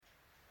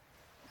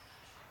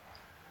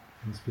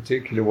this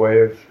particular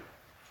way of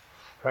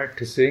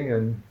practicing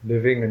and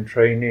living and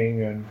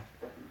training and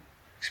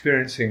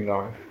experiencing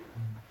life.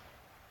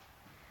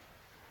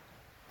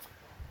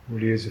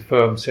 Really is a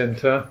firm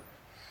centre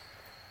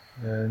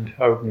and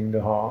opening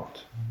the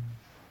heart.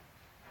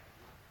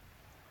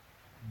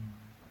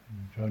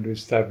 Trying to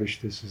establish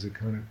this as a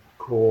kind of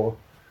core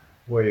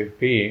way of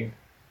being.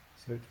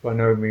 So it's by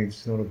no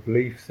means not a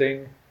belief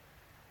thing.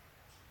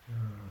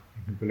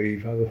 You can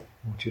believe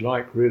what you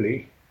like,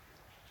 really.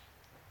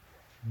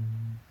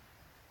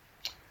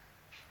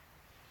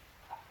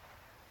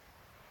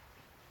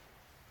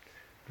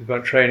 It's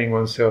about training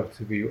oneself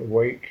to be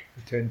awake,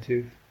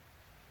 attentive.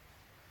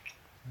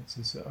 That's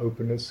this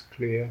openness,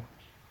 clear.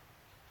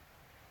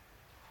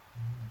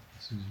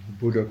 This is the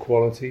Buddha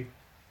quality.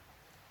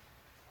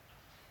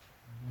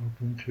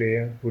 Open,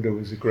 clear. Buddha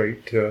was a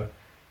great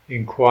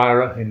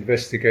inquirer,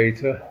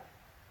 investigator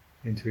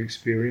into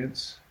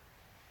experience.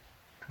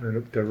 Trying to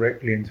look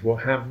directly into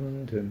what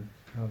happened and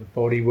how the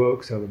body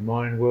works, how the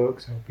mind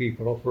works, how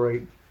people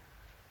operate.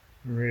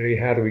 And really,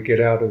 how do we get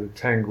out of the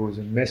tangles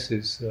and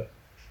messes that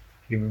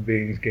human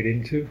beings get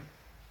into?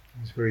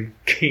 He was very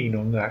keen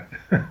on that.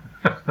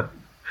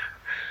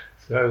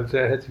 So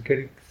they had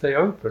to stay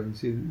open.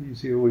 You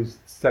see always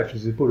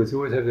statues of Buddhas, they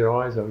always have their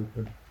eyes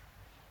open.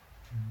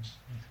 It's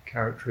a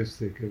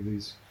characteristic of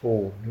these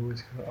four. They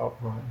always kind of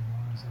upright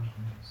and eyes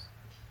open.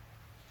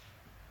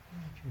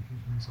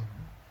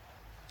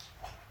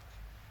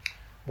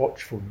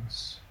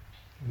 Watchfulness,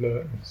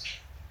 alertness,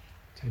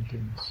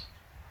 attentiveness.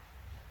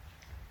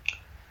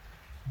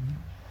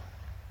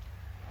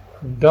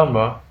 And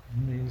Dhamma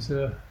means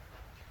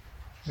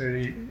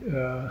really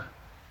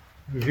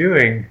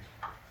reviewing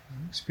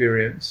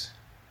experience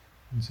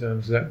in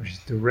terms of that which is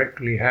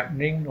directly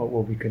happening, not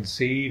what we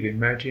conceive,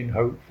 imagine,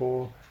 hope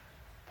for,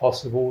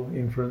 possible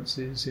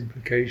inferences,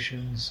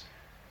 implications,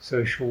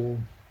 social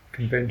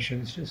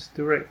conventions, just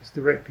direct, as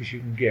direct as you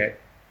can get,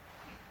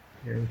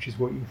 which is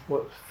what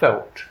you've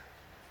felt.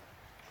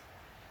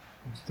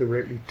 It's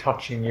directly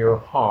touching your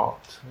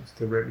heart, it's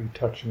directly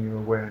touching your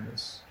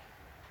awareness.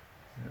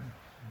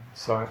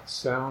 Sights,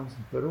 sounds,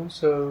 but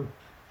also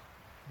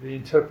the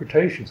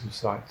interpretations of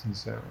sights and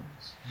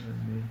sounds.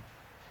 And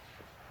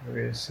the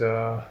various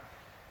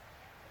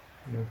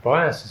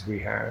biases we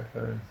have,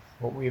 and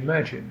what we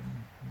imagine,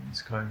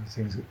 these kinds of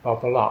things that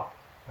bubble up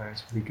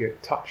as we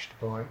get touched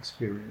by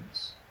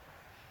experience.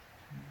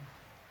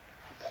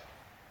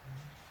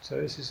 So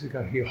this is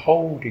you're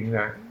holding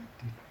that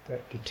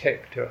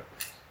detector,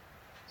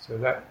 so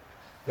that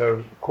though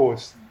of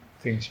course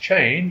things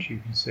change, you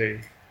can see,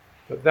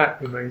 but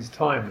that remains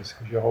timeless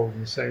because you're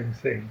holding the same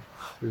thing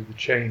through the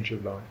change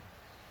of life.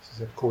 This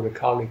is called a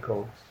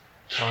kaliko,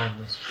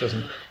 timeless.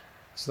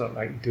 It's not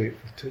like you do it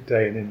for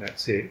today and then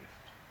that's it.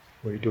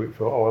 Or you do it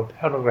for,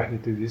 how long do I have to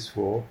do this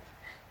for?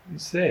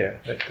 It's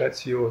there.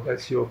 That's your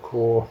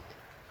core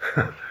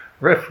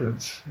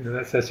reference.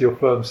 That's your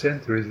firm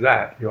centre. Is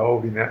that you're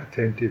holding that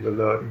attentive,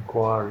 alert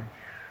inquiry.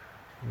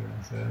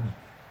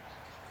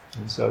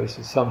 And so this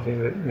is something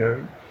that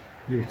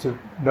you have to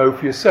know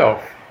for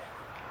yourself.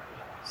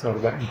 It's not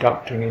about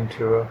inducting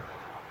into a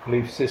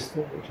belief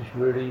system, which is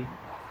really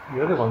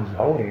you're the ones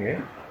holding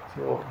it. It's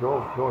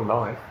your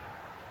life.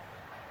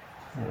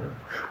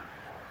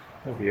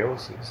 Nobody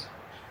else's.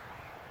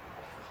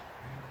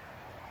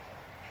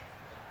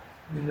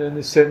 And then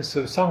the sense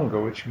of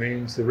sangha, which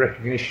means the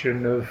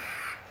recognition of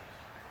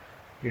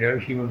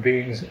human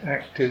beings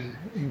act as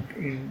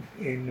in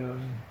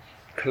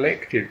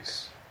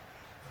collectives.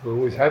 We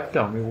always have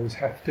done. We always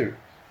have to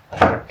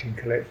act in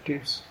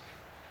collectives.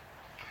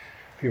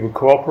 People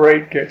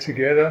cooperate, get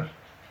together,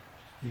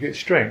 you get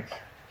strength.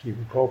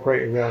 People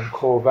cooperate around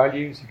core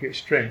values, you get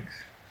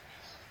strength.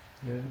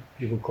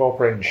 People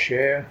cooperate and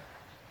share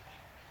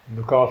and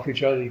look after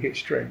each other, you get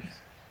strength.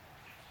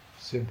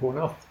 Simple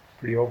enough,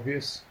 pretty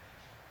obvious.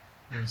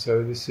 And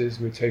so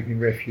we're taking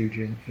refuge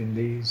in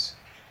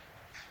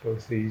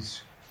both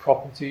these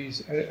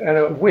properties and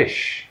a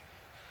wish.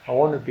 I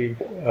want to be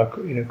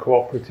in a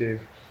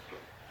cooperative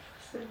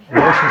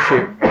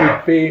relationship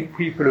with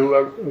people who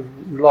are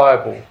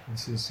reliable and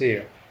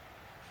sincere.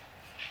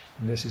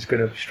 And this is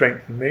going to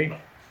strengthen me,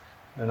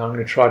 and I'm going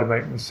to try to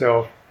make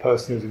myself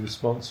personally as a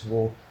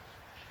responsible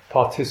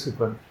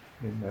participant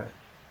in that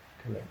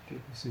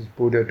collective. This is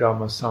Buddha,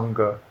 Dhamma,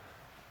 Sangha,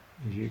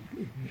 as you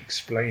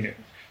explain it.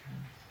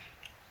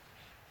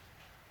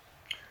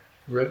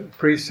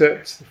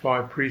 Precepts, the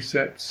 5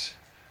 precepts,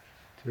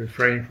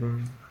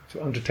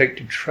 to undertake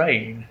to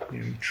train,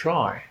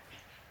 try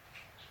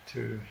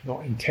to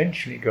not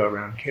intentionally go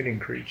around killing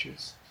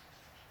creatures,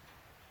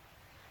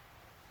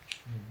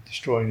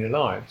 destroying their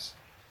lives.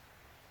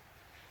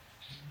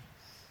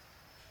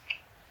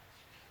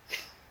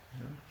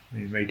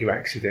 You may do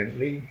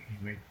accidentally, you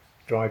may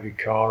drive your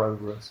car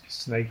over a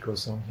snake or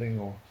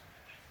something,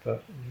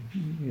 but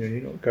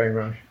you're not going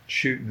around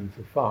shooting them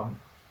for fun.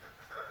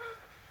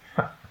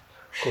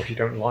 Of course you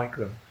don't like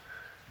them.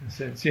 In a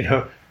sense,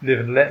 live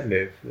and let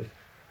live. They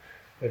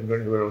haven't got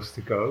anywhere else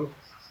to go.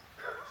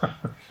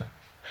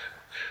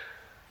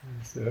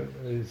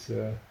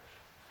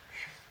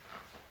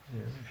 You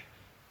know,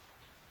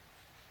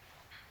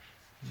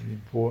 really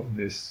important,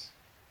 this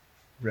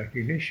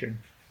recognition.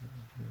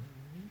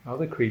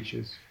 Other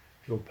creatures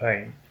feel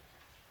pain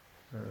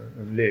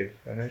and live,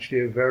 and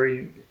actually a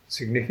very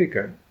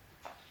significant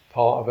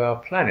part of our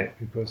planet,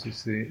 because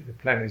it's the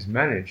planet is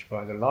managed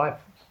by the life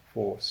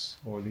force,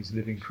 or these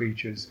living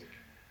creatures.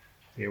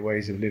 Their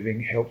ways of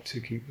living help to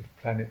keep the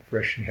planet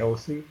fresh and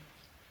healthy.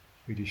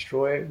 We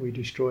destroy it, we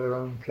destroy our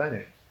own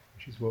planet,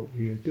 which is what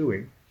we are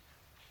doing.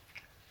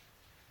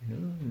 You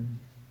know, and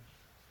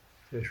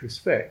there's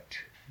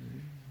respect.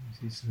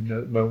 At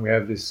the moment we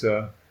have this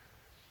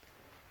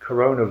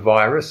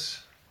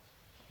coronavirus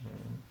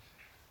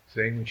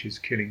thing, which is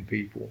killing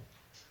people.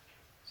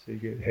 So you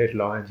get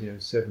headlines,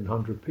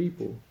 700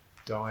 people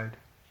died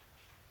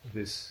of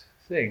this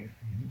thing.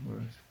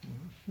 Well,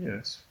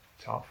 it's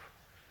tough.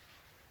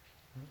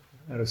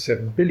 Out of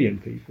 7 billion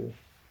people,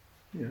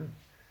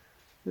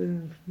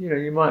 And,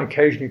 you might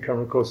occasionally come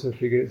across the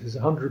figure that there's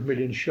 100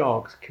 million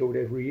sharks killed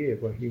every year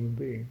by human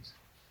beings.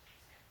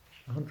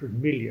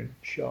 100 million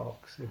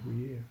sharks every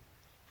year.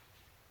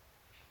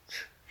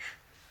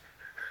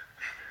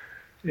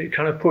 It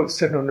kind of puts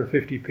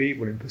 750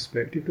 people in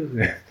perspective, doesn't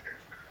it?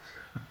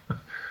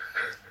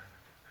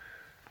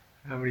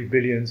 How many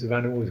billions of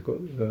animals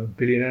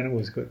billion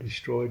animals got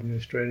destroyed in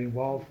Australian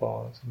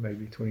wildfires, and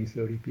maybe 20,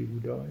 30 people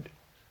died.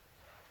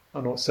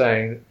 I'm not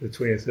saying that the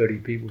 20 or 30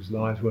 people's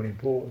lives weren't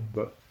important,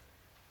 but,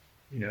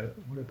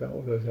 what about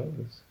all those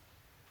others?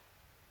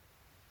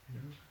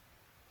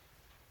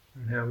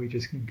 And how we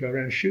just can go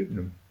around shooting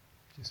them,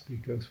 just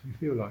because we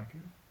feel like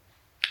it.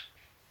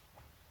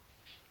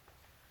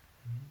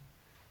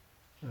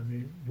 I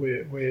mean,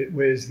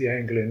 where's the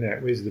angle in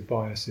that? Where's the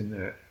bias in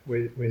that?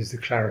 Where's the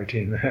clarity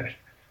in that?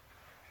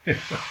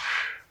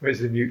 Where's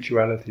the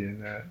mutuality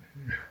in that?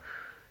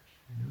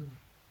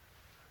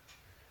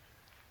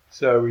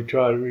 So we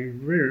try to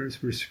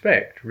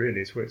respect,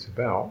 really, is what it's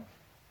about.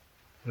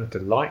 You have to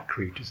like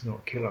creatures,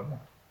 not kill them.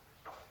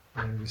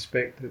 And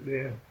respect that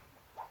they've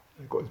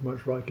got as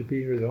much right to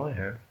be here as I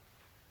have.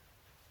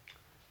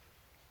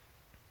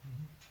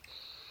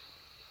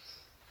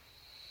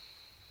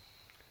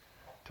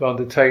 To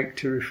undertake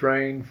to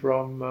refrain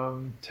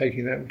from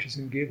taking that which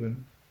isn't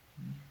given.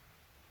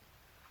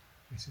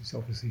 This is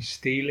obviously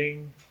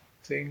stealing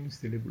things,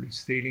 deliberately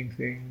stealing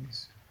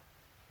things.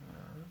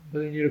 But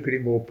then you look at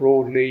it more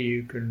broadly,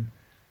 you can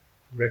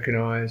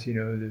recognise,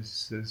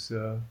 there's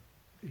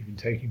even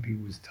taking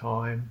people's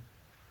time,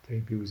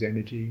 taking people's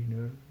energy,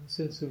 a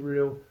sense of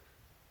real,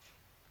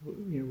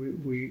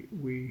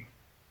 we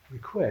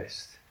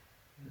request.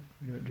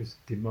 We don't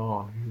just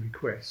demand, we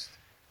request.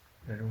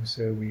 And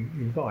also we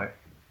invite,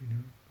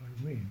 by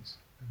all means.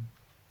 And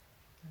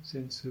a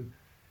sense of,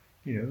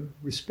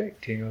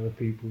 respecting other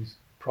people's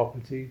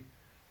property,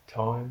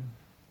 time,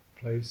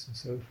 place, and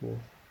so forth.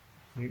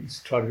 You can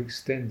try to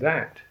extend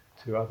that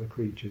to other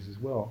creatures as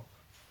well.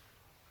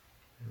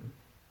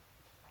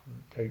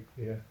 Take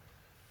their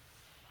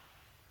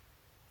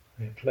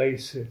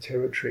place, their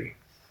territory.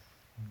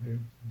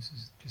 This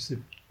is just a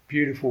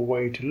beautiful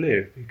way to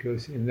live,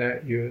 because in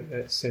that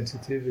that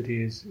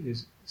sensitivity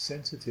is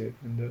sensitive,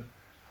 and the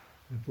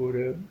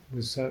Buddha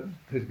was said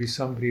to be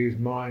somebody whose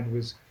mind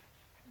was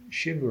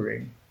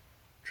shimmering,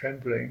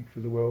 trembling for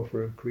the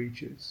welfare of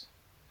creatures.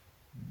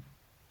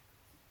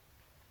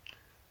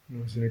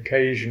 There was an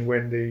occasion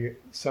when the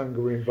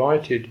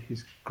Sangha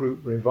his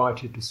group were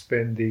invited to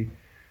spend the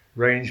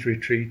range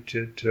retreat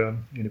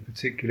in a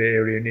particular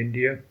area in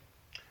India,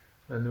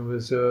 and there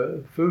was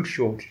a food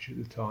shortage at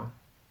the time.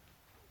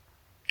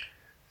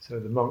 So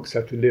the monks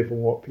had to live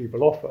on what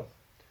people offer.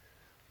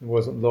 There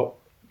wasn't a lot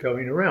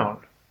going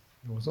around.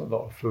 There wasn't a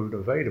lot of food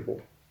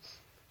available.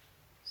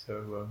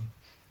 So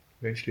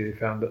eventually they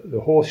found that the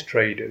horse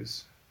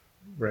traders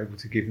were able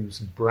to give them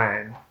some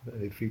bran that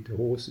they feed to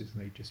horses,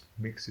 and they just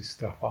mix this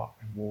stuff up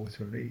in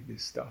water and eat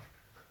this stuff.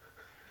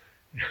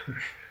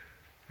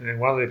 And then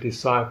one of the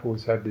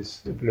disciples had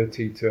this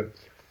ability he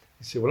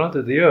said, well,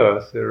 under the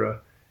earth,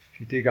 if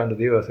you dig under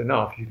the earth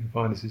enough, you can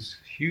find this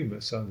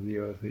humus under the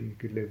earth that you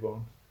could live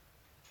on.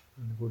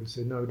 And the Buddha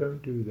said, no,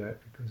 don't do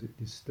that, because it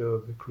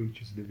disturbs the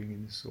creatures living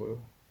in the soil.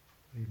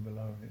 Leave them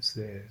alone, it's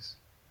theirs.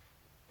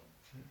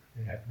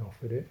 They haven't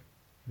offered it,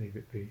 leave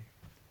it be.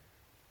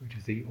 We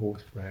just eat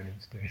horse bran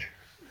instead.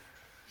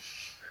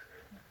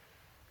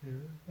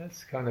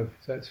 That's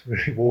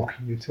really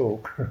walking your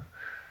talk,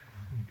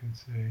 you can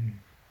say.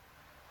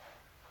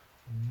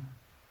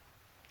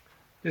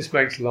 This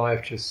makes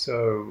life just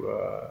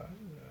so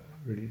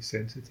really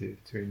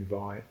sensitive to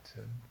invite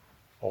and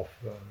offer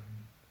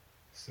and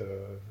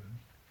serve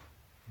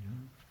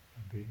and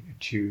be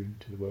attuned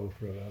to the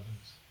welfare of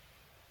others.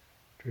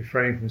 To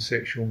refrain from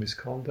sexual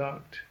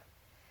misconduct.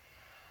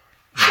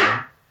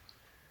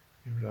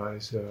 You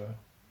realise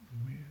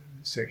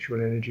sexual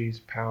energy is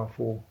a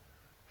powerful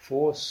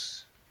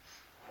force.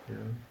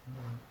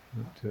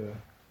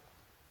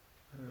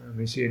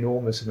 We see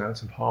enormous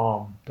amounts of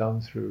harm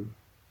done through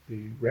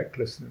the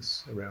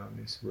recklessness around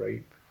this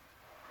rape,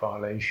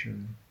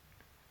 violation,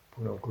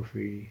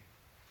 pornography,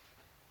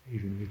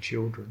 even with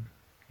children.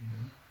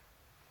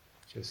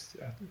 just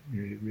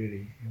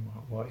really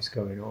what is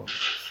going on,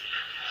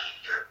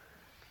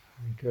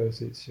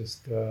 because it's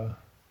just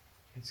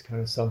it's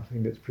kind of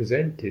something that's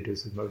presented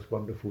as the most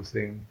wonderful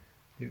thing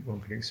that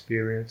one can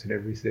experience, and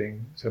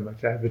everything. So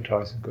much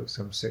advertising got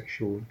some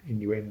sexual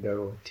innuendo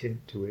or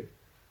tint to it.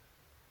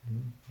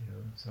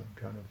 Some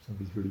kind of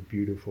somebody's really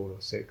beautiful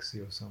or sexy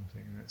or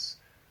something, and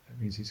that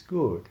means it's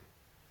good.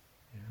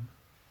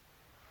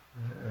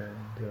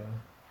 And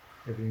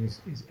everything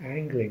is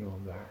angling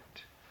on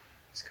that.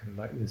 It's kind of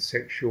like the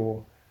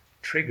sexual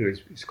trigger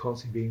is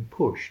constantly being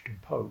pushed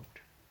and poked.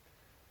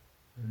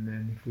 And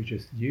then if we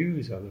just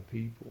use other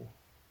people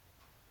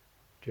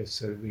just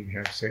so that we can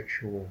have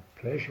sexual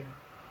pleasure,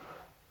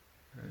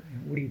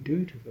 what do you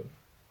do to them?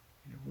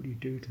 What do you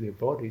do to their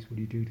bodies? What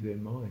do you do to their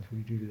minds?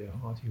 What do you do to their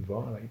hearts? You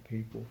violate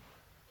people.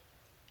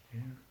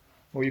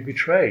 Or you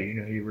betray,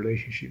 your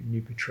relationship, and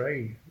you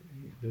betray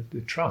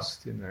the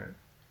trust in that.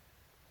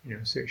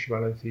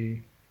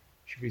 Sexuality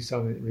should be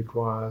something that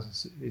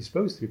requires, it's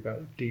supposed to be about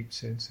a deep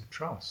sense of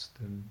trust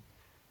and,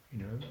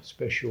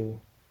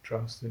 special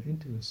trust and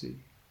intimacy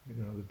with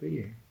another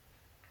being.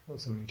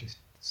 Not something you just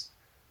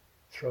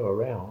throw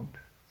around.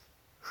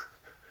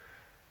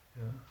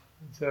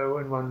 And so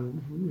when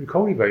one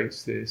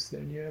cultivates this,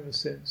 then you have a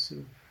sense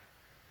of,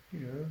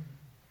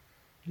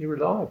 you're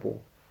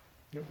reliable.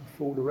 You don't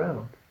fool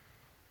around.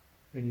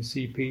 And you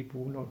see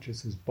people not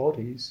just as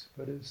bodies,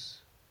 but as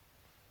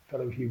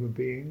fellow human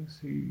beings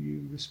who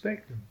you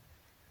respect them.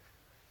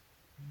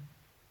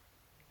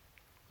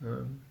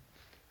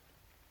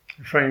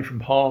 Refrain from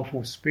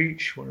harmful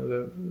speech, one of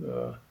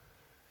the,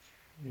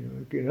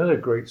 another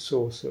great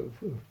source of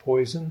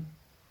poison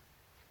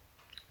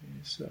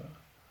is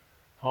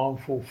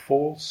harmful,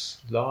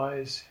 false,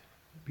 lies,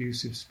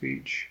 abusive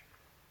speech,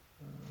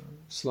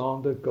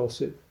 slander,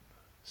 gossip,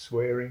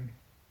 swearing,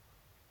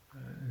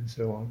 and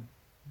so on.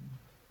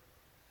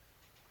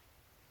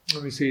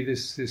 And we see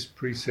this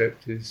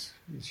precept is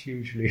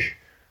hugely,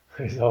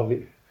 is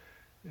hardly,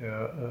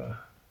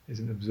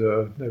 isn't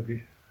observed,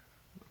 nobody,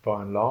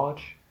 by and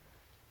large,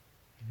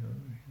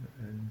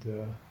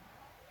 and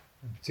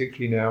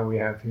particularly now we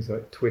have things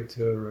like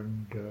Twitter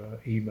and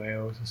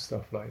emails and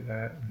stuff like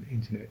that, and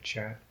internet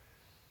chat.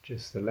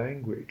 Just the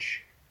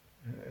language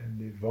and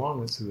the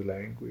violence of the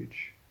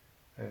language,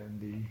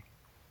 and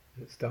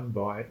that's done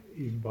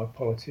even by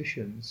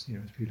politicians,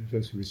 people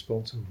supposed to be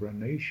responsible for our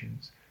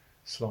nations,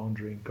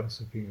 slandering,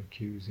 gossiping,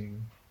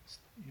 accusing,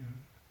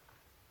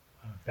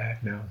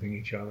 bad-mouthing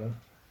each other,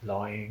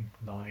 lying,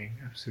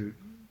 absolute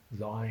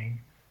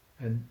lying,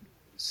 and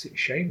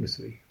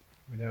shamelessly,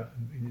 without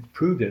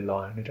prove they're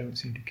lying. They don't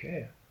seem to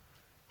care,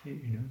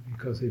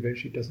 because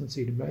eventually it doesn't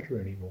seem to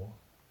matter anymore.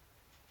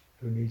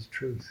 Who needs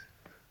truth?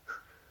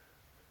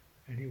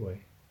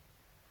 Anyway,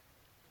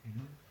 you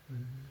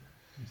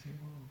think,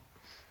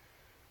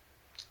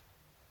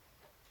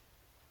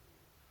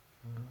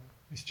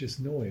 it's just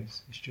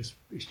noise. It's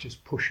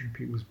just pushing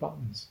people's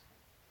buttons.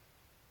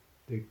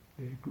 They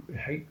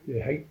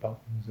hate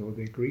buttons, or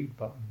their greed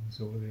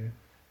buttons, or their.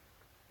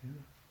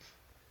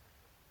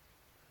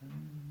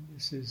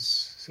 This is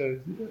so.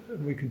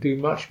 We can do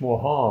much more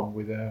harm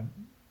with our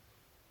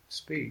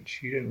speech.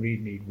 You don't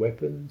really need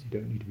weapons. You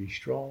don't need to be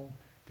strong.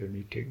 You don't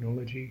need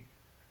technology.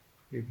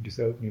 You can just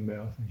open your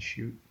mouth and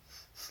shoot.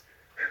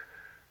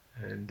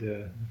 And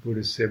the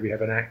Buddha said we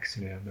have an axe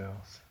in our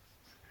mouth.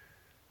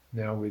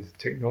 Now with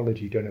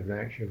technology, you don't have an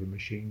axe, you have a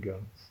machine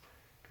gun,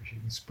 because you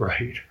can spray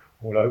it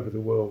all over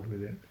the world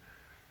with it.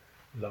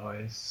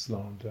 Lies,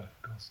 slander,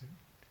 gossip.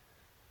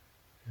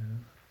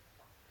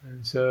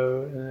 And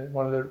so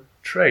one of the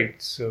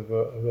traits of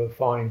a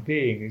fine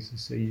being is to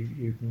say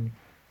you can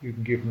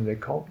give them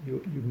you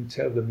can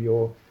tell them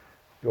your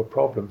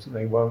problems, and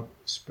they won't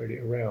spread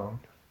it around.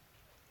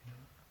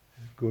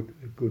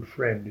 A good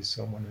friend is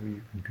someone who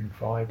you can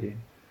confide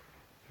in,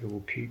 who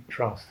will keep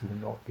trust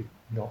and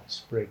not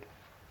spread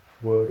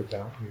word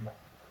about you.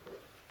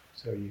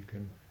 So you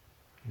can,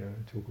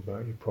 talk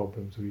about your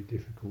problems or your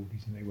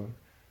difficulties, and they won't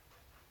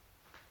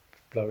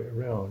blow it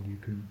around. You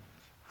can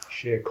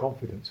share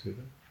confidence with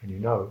them, and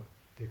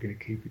they're going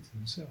to keep it to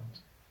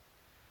themselves.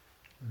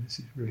 And this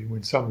is really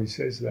when somebody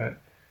says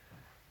that,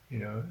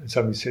 and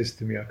somebody says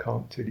to me, "I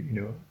can't tell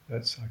you,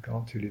 I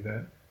can't tell you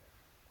that."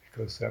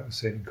 Because that was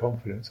said in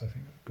confidence, I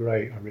think,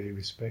 great, I really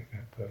respect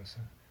that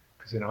person.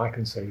 Because then I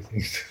can say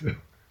things to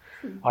them.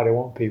 I don't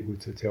want people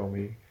to tell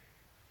me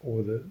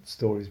all the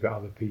stories about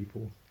other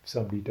people. If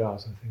somebody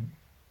does, I think,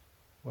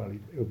 well,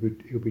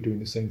 he'll be doing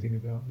the same thing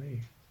about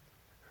me.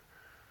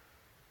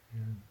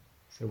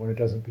 So when it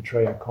doesn't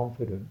betray our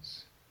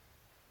confidence,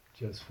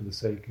 just for the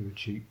sake of a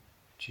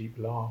cheap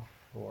laugh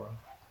or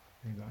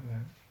a thing like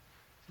that,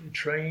 you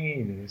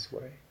train in this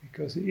way,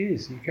 because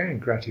you can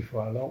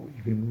gratify a lot.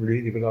 You can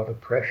relieve a lot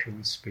of pressure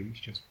with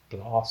speech, just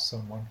blast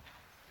someone,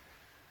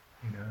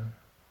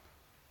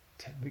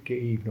 get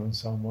even on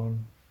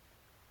someone.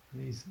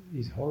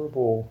 These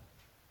horrible,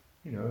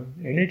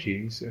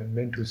 energies and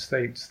mental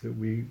states that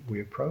we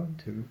are prone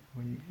to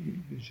when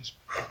you just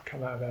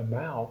come out of our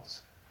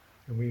mouths,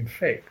 and we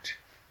infect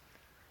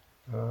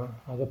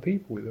other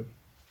people with them.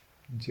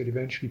 until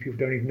eventually people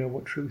don't even know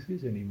what truth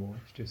is anymore.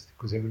 It's just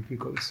because everybody's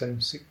got the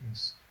same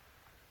sickness.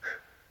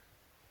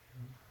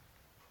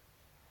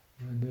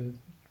 And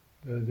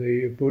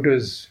the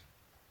Buddha's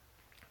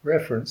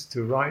reference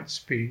to right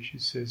speech,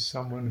 it says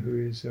someone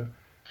who is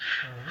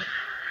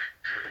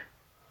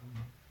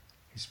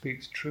he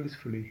speaks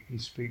truthfully, he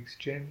speaks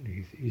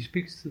gently, he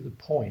speaks to the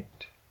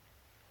point,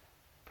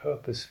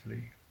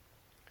 purposefully.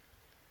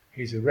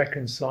 He's a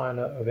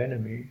reconciler of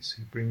enemies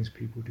who brings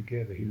people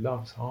together. He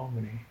loves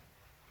harmony.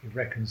 He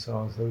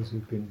reconciles those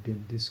who've been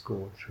in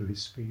discord through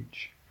his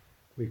speech.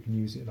 We can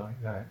use it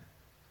like that.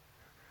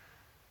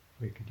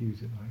 We could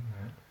use it like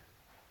that.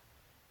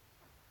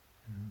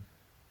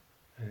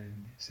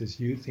 And it says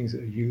things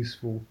that are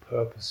useful,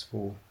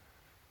 purposeful,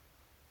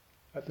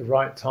 at the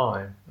right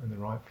time and the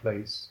right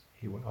place,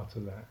 he will utter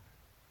that.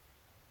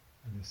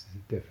 And this is a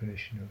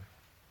definition of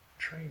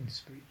trained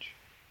speech.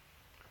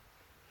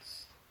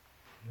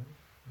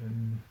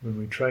 And when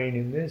we train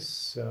in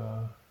this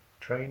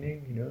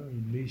training, you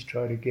at least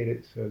try to get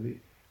it so that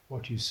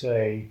what you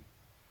say,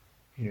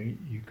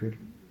 you could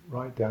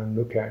write down,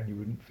 look at, and you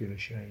wouldn't feel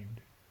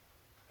ashamed,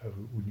 or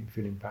wouldn't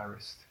feel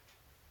embarrassed.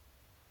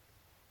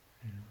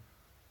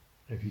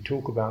 If you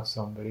talk about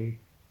somebody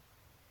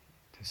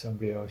to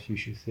somebody else, you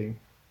should think,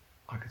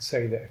 I could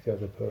say that if the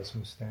other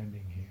person was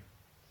standing here.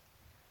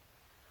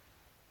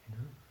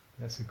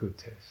 That's a good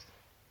test.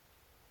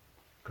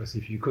 Because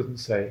if you couldn't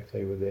say it if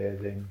they were there,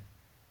 then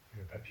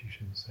perhaps you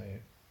shouldn't say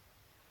it.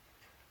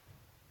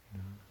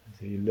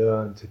 So you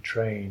learn to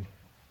train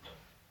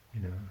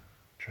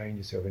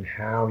yourself in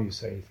how you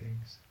say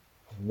things,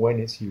 and when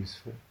it's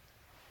useful,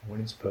 and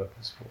when it's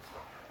purposeful,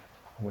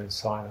 and when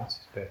silence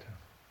is better.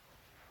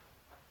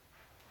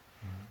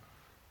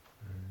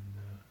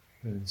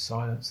 And in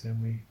silence, then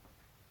we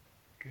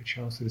get a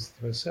chance to listen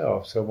to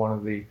ourselves. So one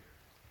of the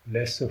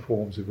lesser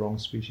forms of wrong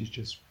speech is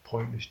just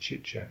pointless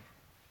chit-chat,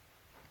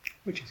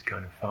 which is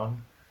kind of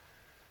fun.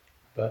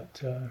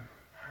 But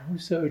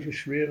also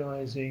just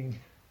realising,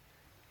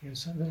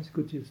 sometimes it's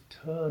good to just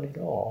turn it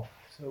off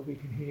so we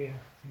can hear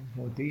things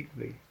more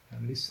deeply,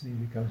 and listening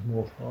becomes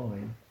more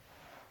fine,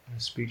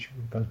 and speech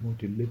becomes more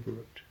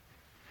deliberate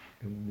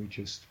than when we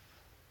just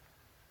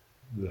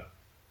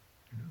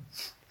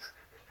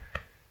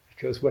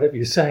because whatever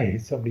you say,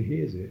 somebody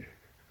hears it.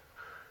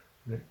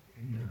 What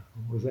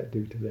does that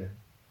do to them?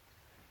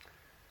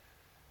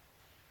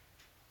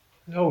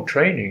 The whole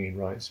training in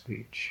right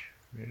speech,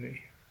 really.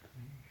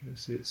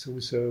 It's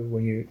also,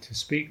 when you to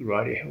speak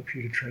right, it helps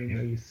you to train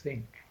how you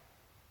think,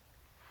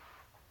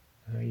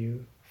 how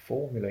you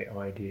formulate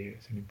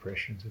ideas and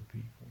impressions of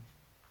people.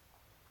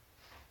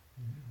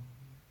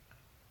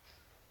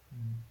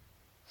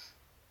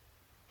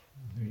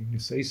 You can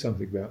say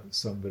something about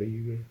somebody,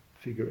 you got to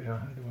figure out,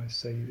 how do I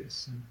say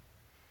this? And,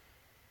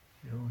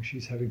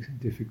 she's having some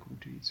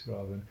difficulties,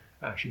 rather than,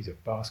 she's a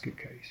basket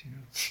case,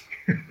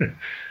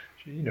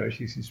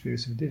 she's experiencing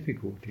some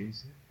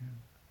difficulties.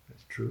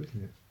 That's true,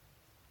 isn't it?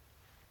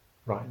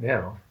 Right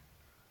now.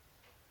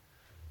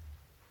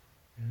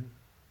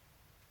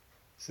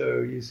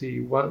 So you see,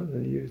 you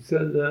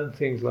learn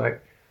things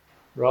like,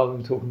 rather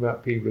than talking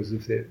about people as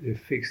if they're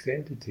fixed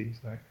entities,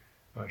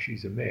 like,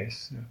 she's a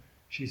mess,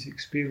 she's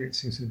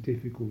experiencing some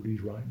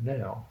difficulties right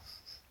now.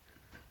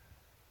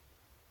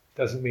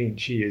 Doesn't mean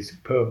she is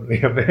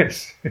permanently a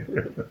mess.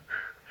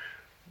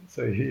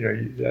 So,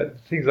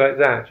 things like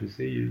that, you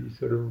see, you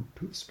sort of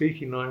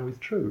speak in line with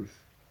truth.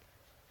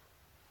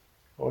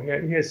 Or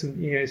here's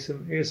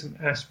some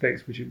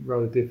aspects which are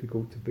rather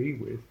difficult to be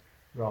with,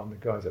 rather than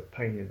the guy's a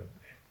pain in the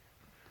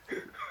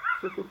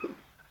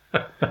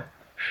neck.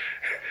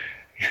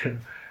 And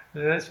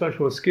that's much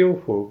more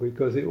skillful,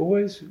 because it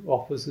always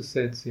offers a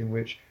sense in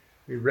which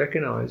we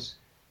recognise,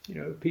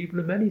 people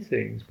are many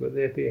things, but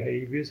their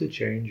behaviours are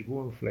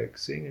changeable and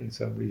flexing, and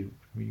somebody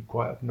can be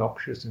quite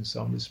obnoxious in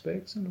some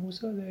respects, and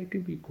also they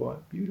can be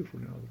quite beautiful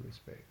in other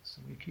respects.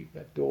 And we keep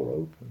that door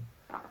open,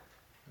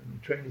 and you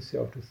train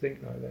yourself to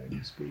think like that, and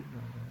you speak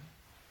like that.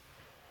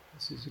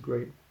 This is a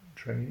great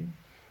training.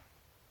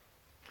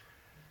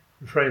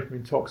 Refrain from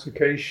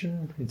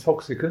intoxication,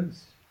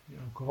 intoxicants,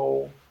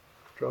 alcohol,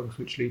 drugs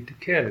which lead to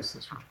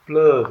carelessness, which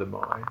blur the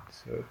mind.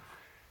 So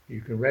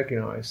you can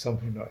recognise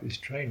something like this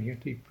training. You have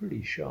to be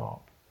pretty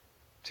sharp,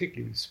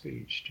 particularly with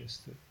speech,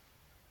 just to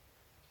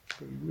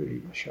be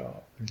really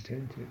sharp and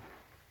attentive.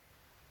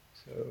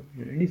 So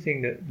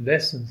anything that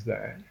lessens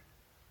that,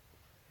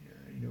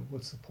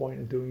 what's the point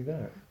of doing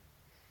that?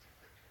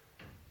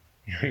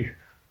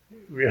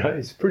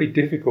 It's pretty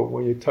difficult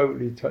when you're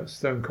totally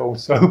stone cold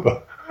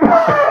sober.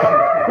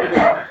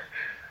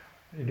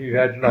 And you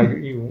had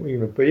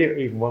even a beer,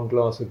 even one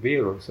glass of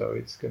beer or so,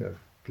 it's going to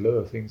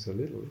blur things a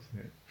little, isn't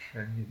it?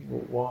 And you think,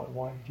 well,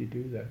 why did you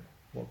do that?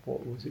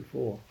 What was it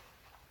for?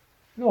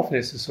 And often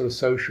it's a sort of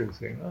social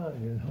thing.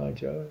 Hi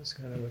Joe, it's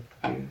kind of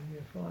fine,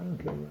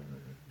 okay, right.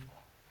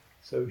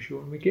 Social,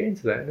 and we get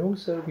into that, and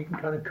also we can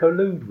kind of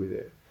collude with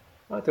it.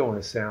 I don't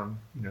want to sound,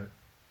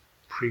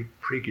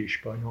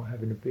 priggish by not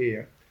having a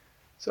beer.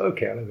 It's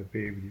okay, I'll have a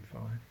beer with you,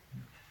 fine.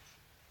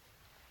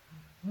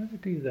 Why did I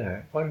do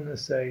that? Why didn't I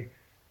say,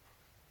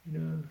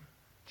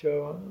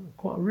 Joe,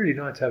 I'd really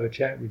like to have a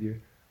chat with you.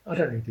 I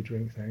don't need to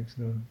drink, thanks.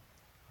 No,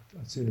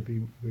 I'd sooner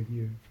be with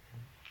you.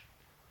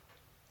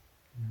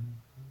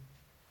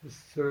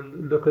 Just sort of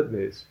look at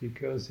this,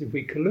 because if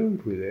we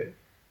collude with it,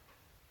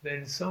 then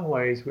in some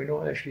ways we're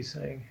not actually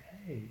saying,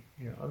 hey,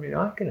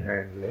 I can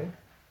handle it,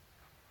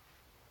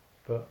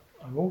 but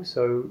I'm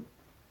also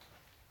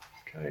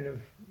kind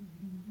of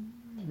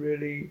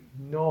really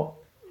not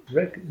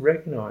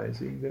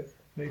recognizing that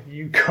maybe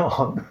you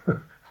can't.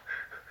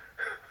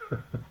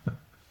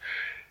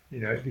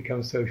 It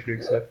becomes socially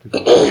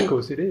acceptable. Of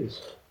course it is.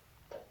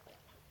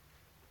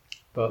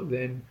 But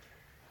then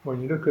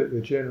when you look at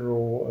the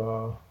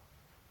general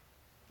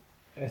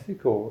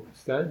ethical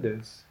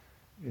standards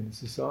in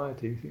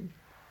society, you think,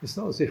 it's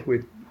not as if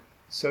we're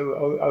so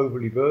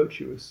overly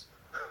virtuous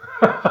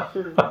that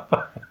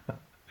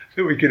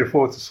we can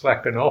afford to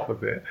slacken off a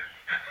bit.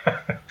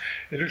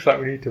 It looks like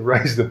we need to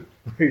raise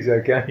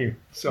our game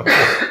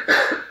somewhat.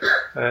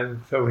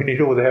 And so we need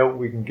all the help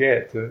we can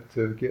get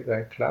to get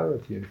that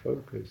clarity and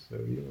focus. So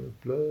you don't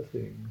want to blur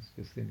things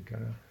just in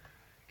kind of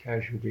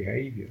casual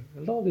behaviour.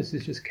 A lot of this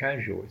is just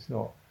casual. It's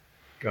not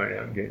going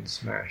out and getting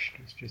smashed.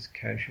 It's just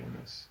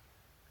casualness.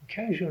 And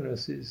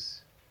casualness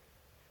is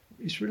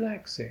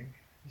relaxing.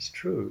 It's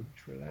true.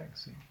 It's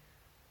relaxing,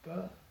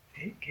 but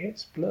it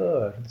gets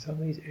blurred, and some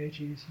of these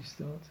edges you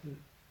start to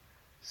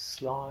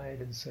slide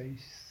and say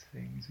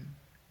things.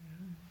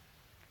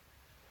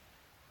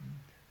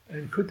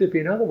 And could there be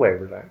another way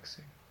of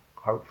relaxing?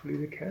 Hopefully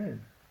there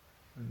can.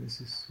 And this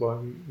is why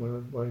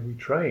we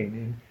train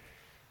in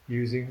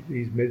using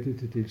these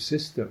meditative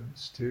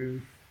systems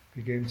to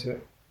begin to,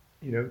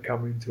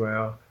 come into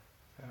our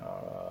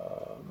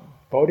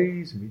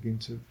bodies and begin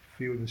to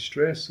feel the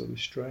stress or the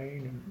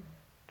strain and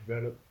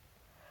develop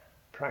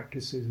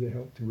practices that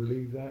help to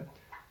relieve that.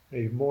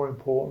 And even more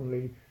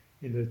importantly,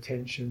 in the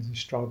tensions and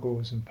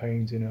struggles and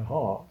pains in our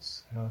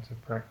hearts, how to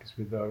practice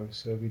with those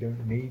so we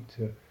don't need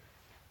to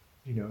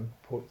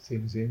put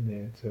things in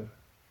there to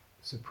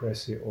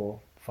suppress it or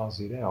fuzz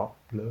it out,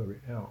 blur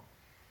it out.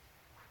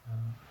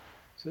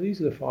 So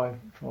these are the five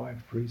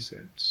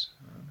precepts,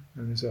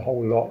 and there's a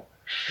whole lot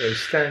they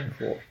stand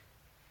for.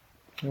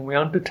 And we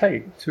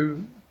undertake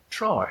to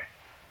try.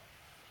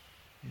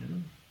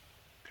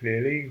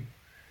 Clearly,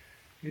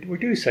 we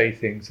do say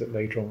things that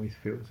later on we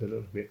feel is a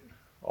little bit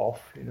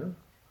off,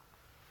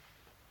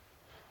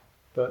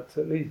 But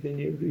at least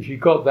if you've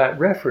got that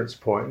reference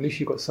point, at least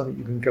you've got something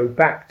you can go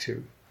back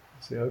to.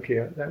 Say, okay,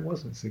 that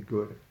wasn't so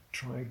good.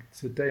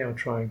 Today I'll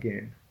try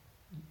again.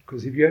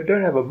 Because if you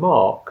don't have a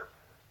mark,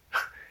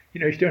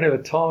 if you don't have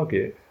a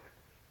target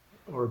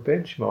or a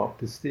benchmark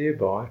to steer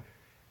by,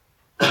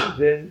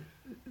 then,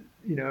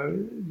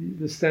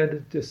 the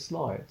standard just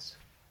slides.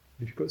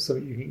 If you've got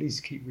something you can at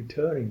least keep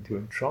returning to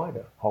and try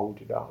to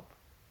hold it up,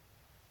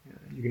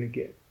 you're going to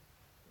get,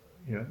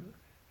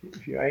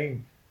 if you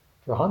aim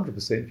for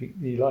 100%,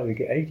 you're likely to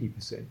get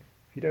 80%.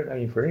 If you don't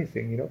aim for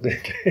anything, you're not going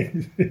to get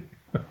anything.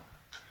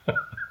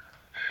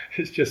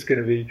 It's just going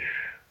to be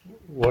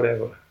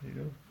whatever,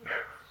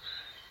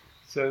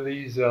 So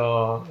these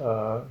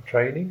are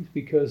trainings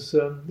because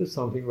there's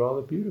something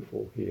rather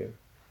beautiful here,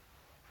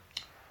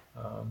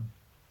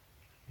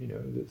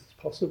 that's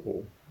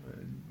possible.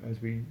 And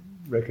as we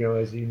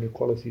recognise the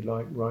inequality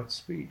like right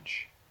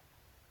speech,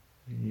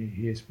 and you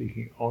hear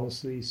speaking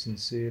honestly,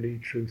 sincerely,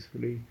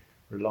 truthfully,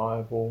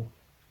 reliable,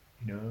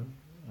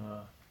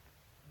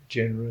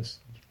 generous,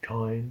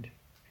 kind.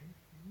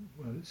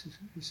 Well,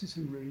 this is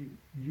a really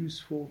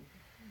useful,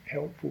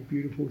 helpful,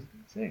 beautiful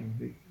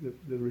thing.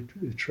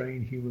 The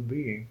trained human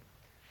being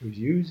who's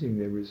using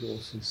their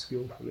resources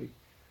skillfully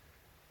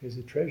is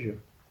a treasure.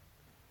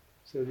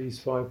 So these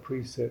 5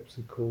 precepts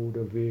are called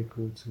a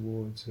vehicle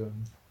towards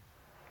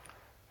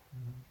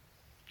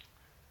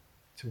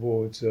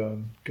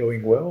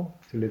going well,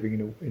 to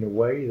living in a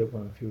way that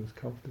one feels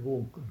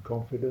comfortable and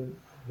confident,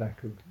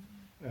 lack of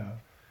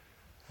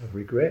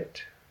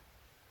regret.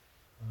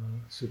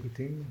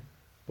 Sucitto,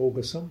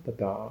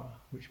 Sampada,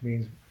 which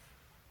means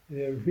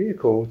they're a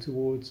vehicle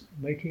towards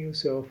making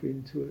yourself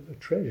into a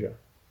treasure.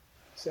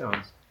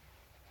 Sounds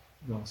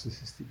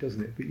narcissistic,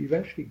 doesn't it? But you've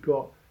actually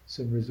got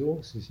some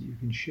resources that you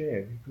can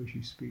share because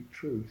you speak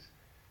truth,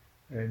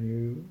 and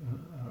you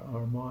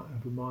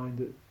have a mind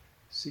that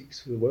seeks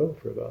for the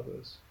welfare of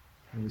others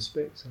and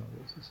respects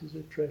others. This is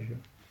a treasure.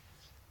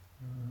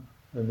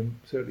 And then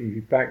certainly if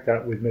you back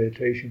that with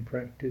meditation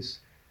practice,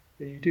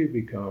 then you do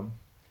become,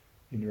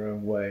 in your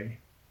own way,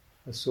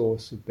 a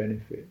source of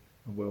benefit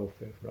and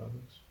welfare for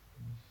others.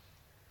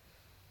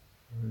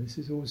 And this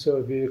is also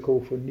a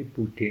vehicle for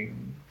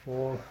nibbuting,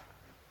 for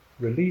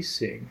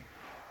releasing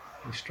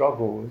the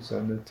struggles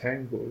and the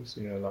tangles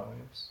in our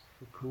lives,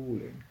 for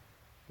cooling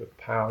the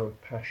power of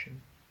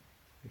passion,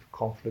 of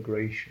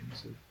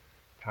conflagrations, of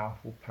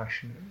powerful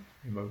passionate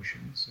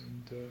emotions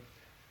and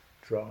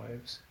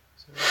drives.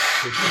 So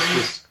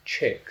this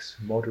checks,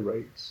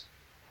 moderates,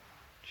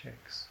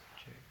 checks.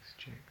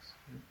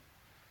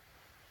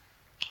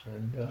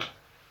 And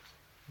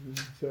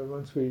so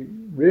once we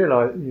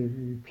realise,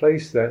 you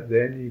place that,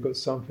 then you've got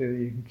something that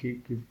you can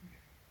keep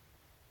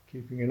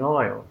keeping an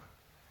eye on.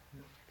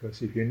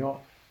 Because if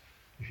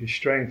you're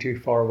straying too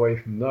far away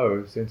from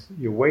those, then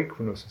your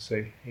wakefulness will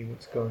say, hey,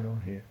 what's going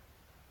on here?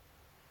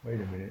 Wait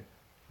a minute,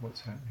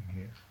 what's happening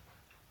here?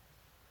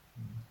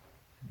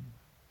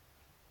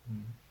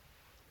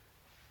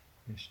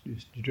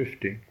 It's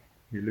drifting.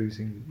 You're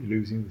losing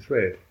the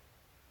thread.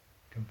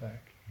 Come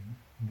back.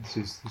 And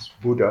this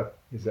Buddha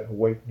is that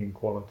awakening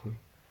quality.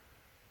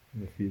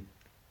 And if you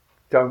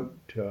don't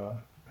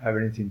have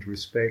anything to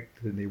respect,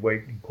 then the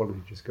awakening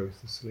quality just goes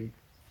to sleep.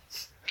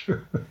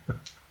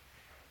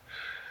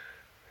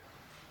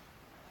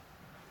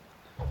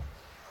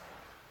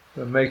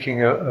 So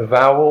making a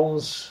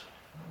vows,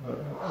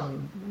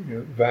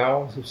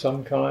 vows of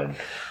some kind.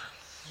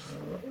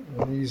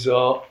 These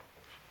are,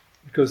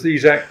 because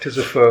these act as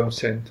a firm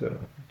centre.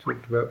 We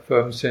talked about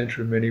firm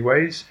centre in many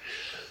ways.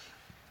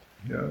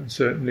 And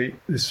certainly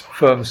this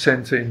firm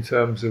centre in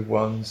terms of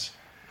one's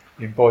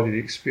embodied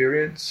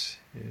experience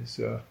is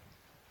a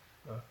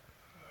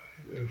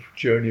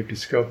journey of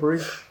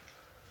discovery.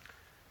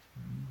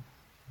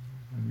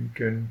 And you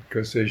can,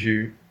 because as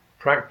you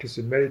practice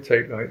and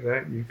meditate like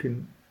that, you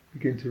can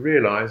begin to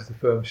realise the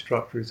firm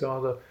structure is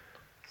rather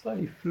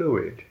slightly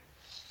fluid.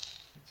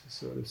 It's a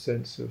sort of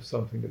sense of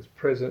something that's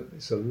present,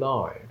 it's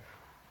alive.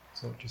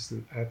 It's not just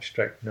an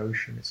abstract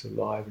notion, it's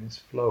alive and it's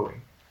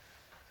flowing.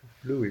 It's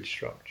a fluid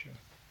structure.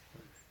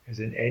 There's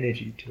an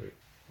energy to it.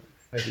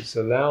 As it's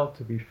allowed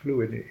to be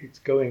fluid, it's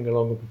going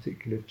along a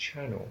particular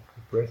channel,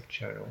 the breath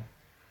channel.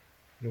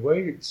 In a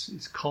way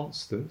it's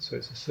constant, so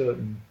it's a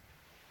certain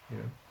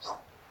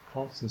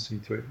constancy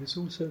to it, but it's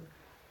also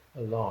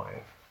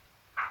alive.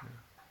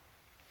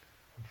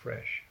 And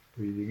fresh,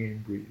 breathing in,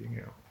 breathing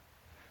out.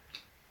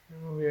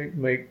 And when we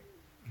make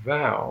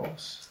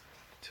vows,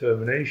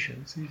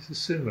 determinations, these are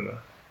similar.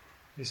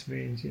 This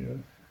means, we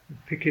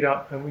pick it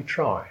up and we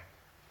try.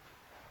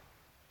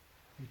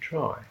 We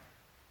try.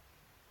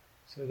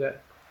 So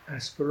that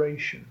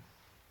aspiration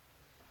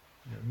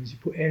means you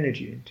put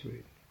energy into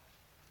it.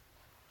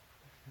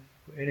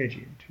 Put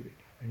energy into it,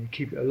 and you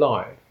keep it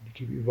alive, and you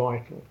keep it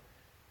vital,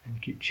 and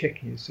you keep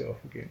checking yourself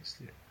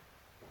against it,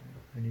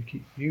 and you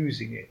keep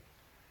using it.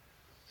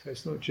 So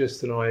it's not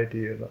just an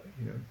idea like,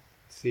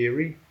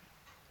 theory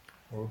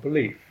or a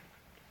belief,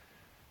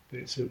 but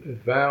it's a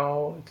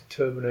vow, a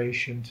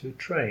determination to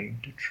train,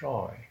 to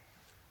try,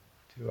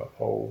 to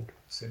uphold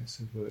a sense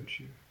of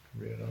virtue,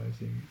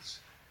 realizing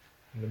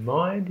and the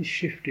mind is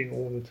shifting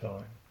all the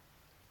time.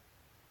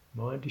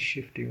 Mind is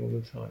shifting all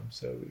the time,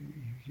 so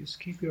you just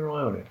keep your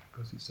eye on it,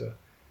 because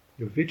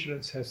your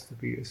vigilance has to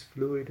be as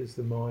fluid as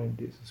the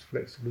mind is, as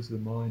flexible as the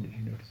mind is,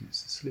 because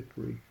it's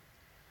slippery.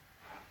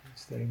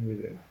 Staying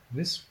with it. And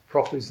this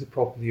is the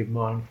property of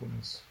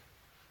mindfulness.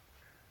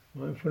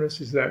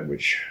 Mindfulness is that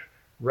which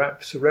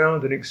wraps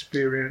around an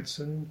experience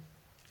and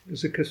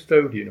is a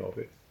custodian of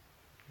it.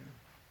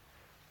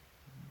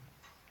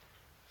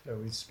 So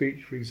with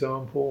speech, for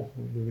example,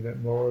 we'll look at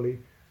that morally,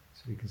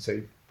 so we can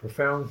say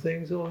profound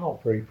things or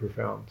not very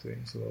profound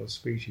things. A lot of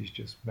speech is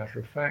just matter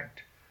of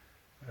fact,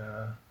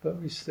 but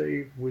we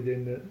stay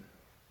within the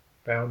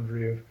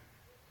boundary of,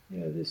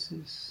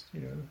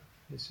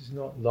 this is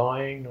not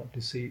lying, not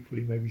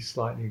deceitfully, maybe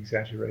slightly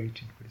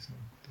exaggerated, but it's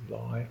not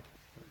a lie.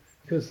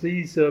 Because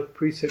these are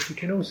precepts, you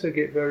can also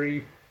get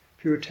very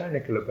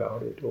puritanical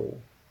about it all.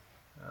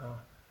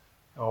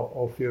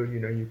 Or feel,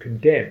 you're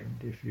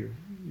condemned if you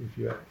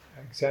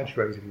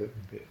exaggerate a little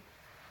bit.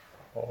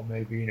 Or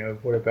maybe,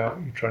 what about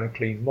you trying to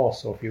clean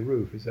moss off your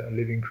roof? Is that a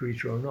living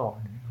creature or not?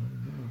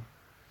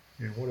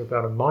 What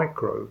about a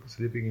microbe that's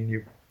living in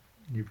your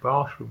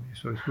bathroom?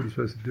 What are you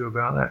supposed to do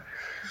about that?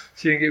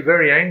 So you can get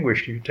very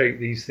anguished if you take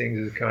these things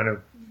as a kind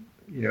of,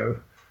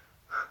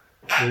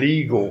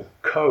 legal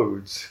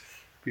codes.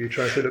 But you're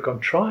trying to say, look, I'm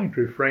trying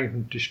to refrain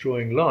from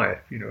destroying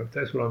life. If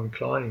that's what I'm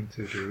inclining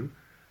to do,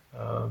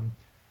 and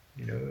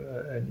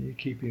you're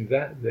keeping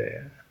that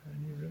there.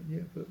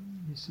 And but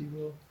you see,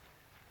 well,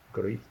 you've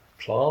got to eat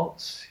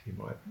plants. You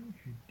might,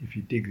 if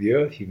you dig the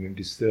earth, you can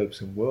disturb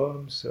some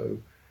worms. So,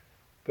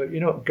 but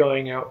you're not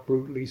going out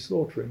brutally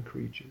slaughtering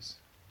creatures.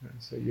 And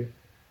so you're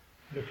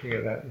looking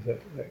at that as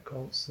that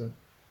constant.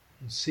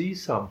 You see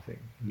something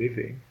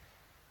living,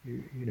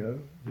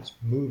 that's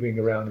moving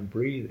around and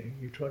breathing.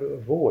 You try to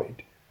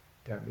avoid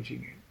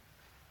damaging it.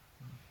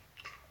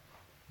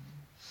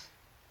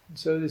 And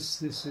so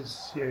this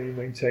is, you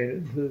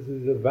maintain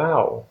the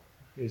vow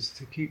is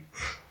to keep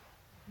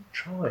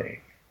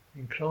trying,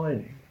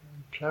 inclining,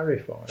 and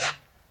clarifying.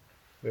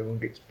 Where one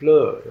gets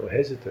blurred or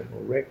hesitant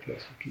or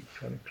reckless, you keep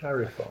trying to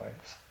clarify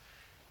it,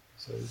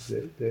 so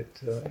that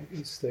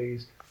it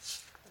stays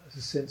as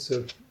a sense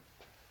of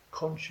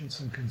conscience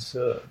and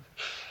concern.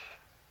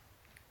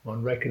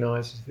 One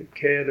recognises that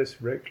careless,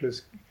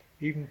 reckless,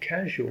 even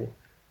casual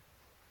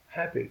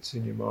habits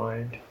in your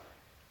mind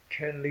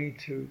can lead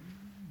to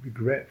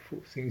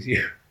regretful things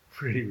you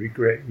really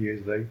regret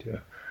years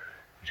later.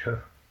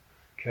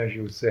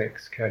 Casual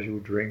sex, casual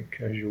drink,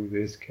 casual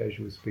this,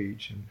 casual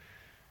speech, and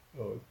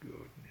oh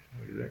God,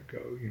 where did that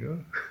go?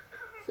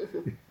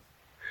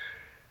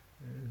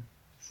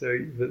 So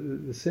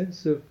the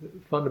sense of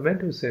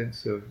fundamental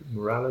sense of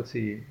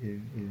morality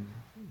in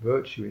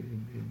virtue,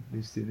 in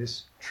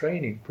this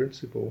training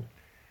principle,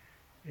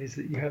 is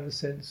that you have a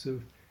sense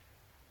of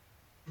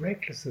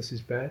recklessness is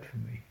bad for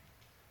me.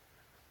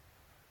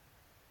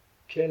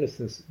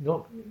 Carelessness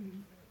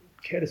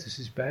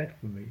is bad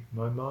for me.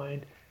 My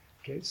mind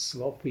gets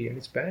sloppy and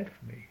it's bad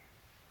for me.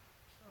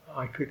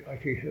 I could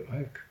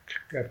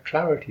have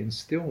clarity and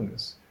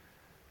stillness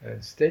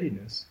and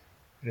steadiness,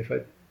 and if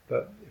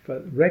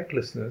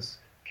recklessness,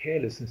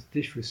 carelessness,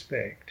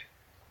 disrespect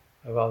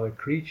of other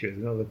creatures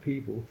and other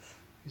people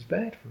is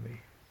bad for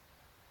me.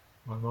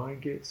 My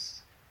mind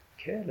gets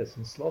careless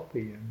and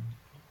sloppy, and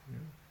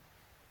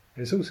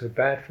it's also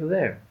bad for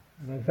them,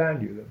 and I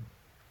value them.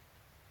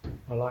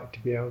 I like to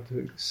be able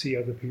to see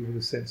other people with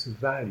a sense of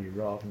value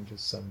rather than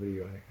just somebody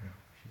who I think, oh,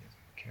 she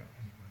doesn't count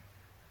anyway.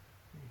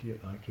 An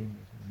idiot like him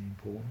isn't really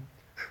important.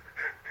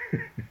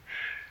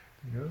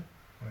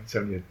 Or it's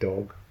only a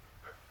dog.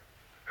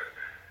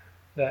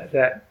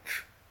 That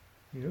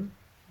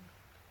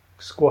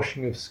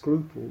squashing of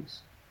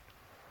scruples.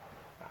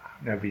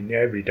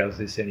 Nobody does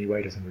this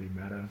anyway. Doesn't really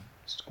matter.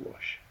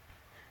 Squash.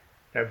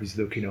 Nobody's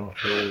looking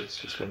after all. It's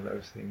just one of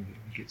those things.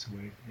 It gets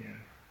away.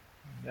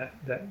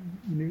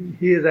 You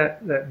hear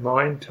that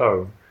mind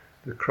tone,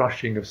 the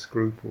crushing of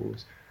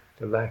scruples,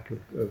 the lack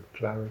of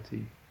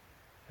clarity,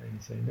 and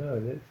you say, no,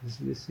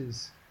 this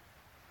is.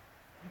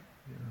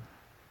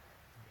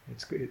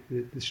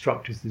 The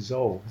structure's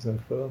dissolved. There's no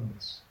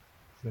firmness.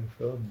 There's no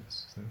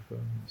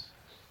firmness.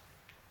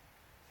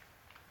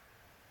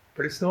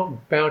 But it's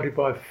not bounded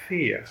by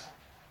fear.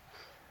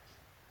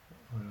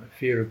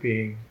 Fear of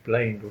being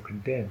blamed or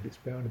condemned. It's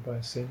bounded by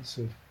a sense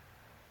of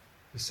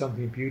there's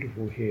something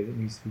beautiful here that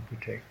needs to be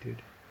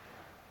protected.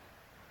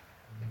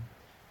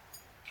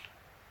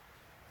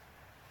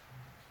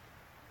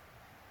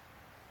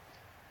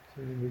 So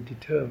then we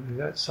determine,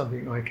 that's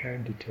something I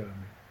can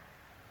determine,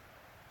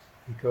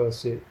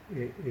 because it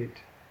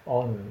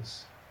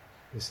honours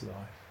this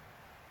life.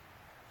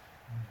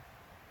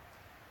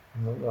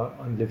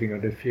 I'm living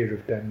under fear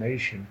of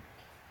damnation.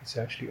 It's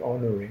actually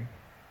honouring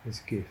this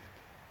gift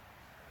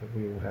that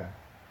we all have.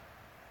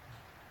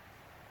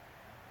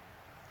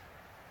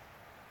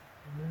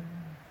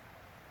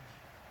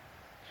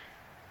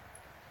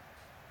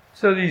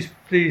 So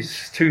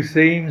these two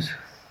themes,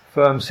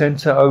 firm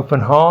centre, open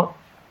heart.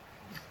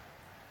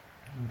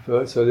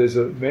 So there's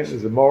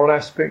a moral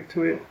aspect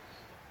to it,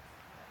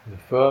 there's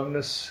a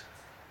firmness,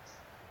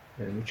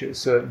 in which at a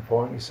certain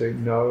point you say,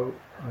 no,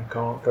 I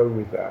can't go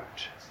with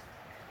that.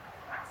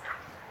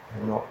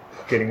 I'm not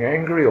getting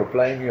angry or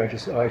blaming you,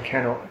 I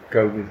cannot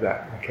go with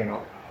that. I'm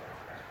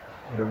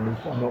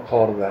not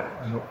part of that.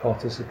 I'm not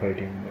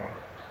participating in that.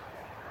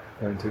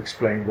 I'm going to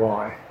explain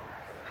why.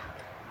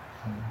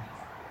 And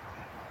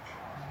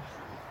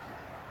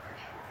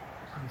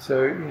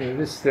so,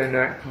 this then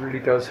act really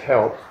does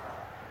help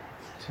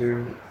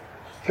to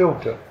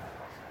filter.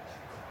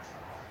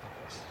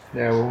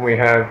 Now, when we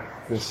have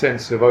the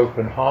sense of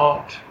open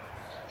heart,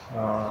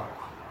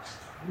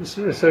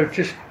 so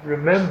just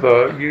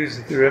remember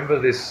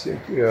this,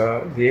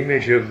 the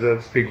image of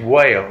the big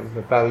whale,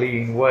 the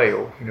baleen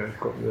whale. It's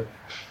got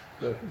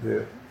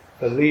the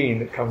baleen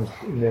that comes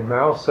in their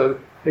mouth, so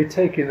they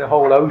take in the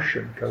whole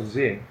ocean, goes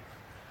in,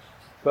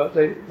 but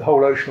the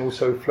whole ocean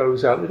also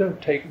flows out. They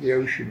don't take the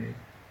ocean in;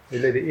 they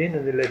let it in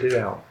and they let it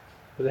out.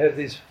 But they have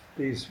these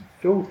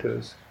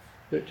filters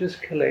that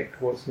just collect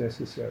what's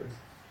necessary,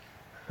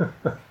 and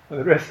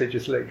the rest they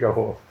just let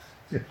go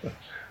of.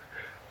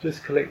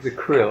 Just collect the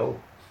krill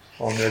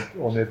on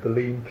their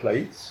baleen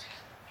plates.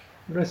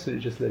 The rest of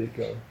it, just let it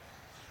go.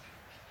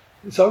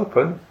 It's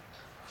open,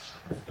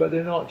 but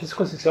they're not. Just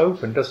because it's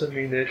open doesn't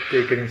mean that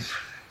they're getting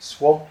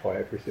swamped by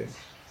everything.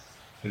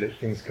 They let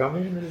things come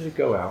in and then they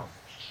go out.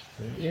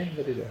 Let it in,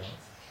 let it out.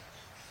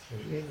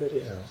 Let it in, let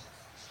it out.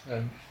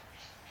 And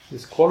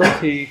this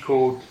quality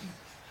called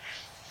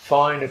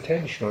fine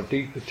attention or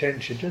deep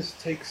attention just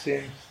takes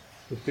in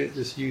the bit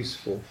that's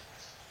useful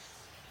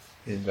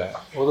in that,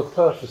 or the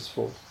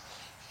purposeful.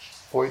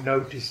 Or it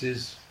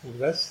notices,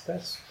 that's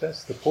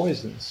the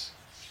poisonous.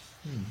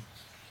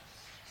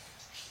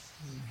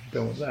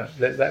 Don't want that.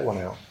 Let that one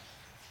out.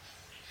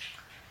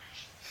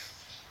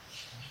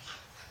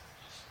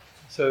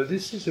 So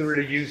this is a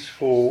really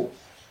useful,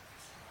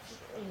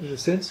 in the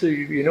sense that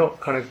you're not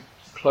kind of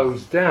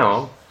closed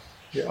down,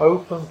 you're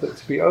open, but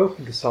to be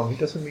open to something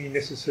doesn't mean you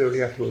necessarily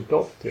have to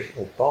adopt it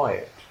or buy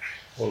it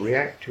or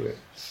react to it.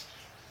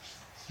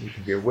 You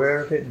can be aware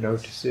of it,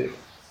 notice it.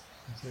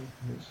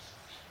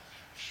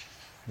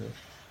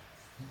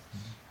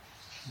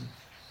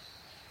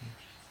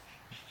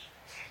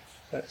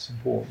 That's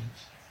important.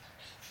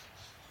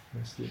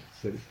 That's the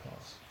third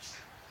part.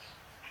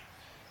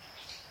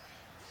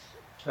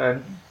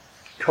 And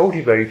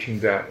cultivating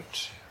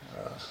that,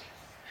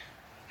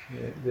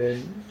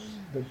 then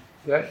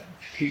that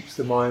keeps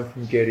the mind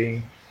from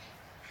getting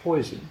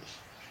poisoned.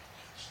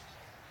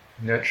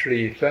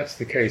 Naturally, if that's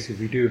the case, if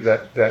we do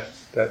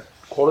that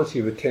quality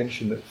of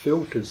attention that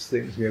filters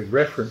things, we have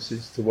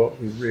references to what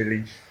we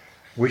really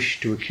wish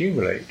to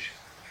accumulate,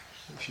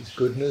 which is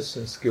goodness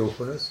and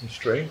skillfulness and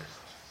strength.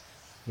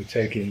 We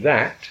take in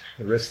that,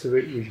 the rest of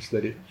it we just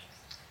let it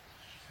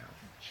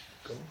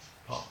go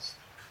past.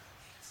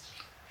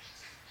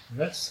 And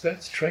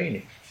that's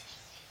training.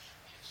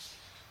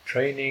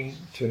 Training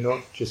to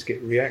not just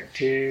get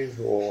reactive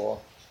or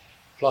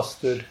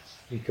flustered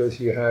because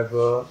you have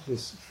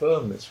this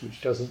firmness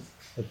which doesn't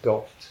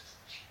adopt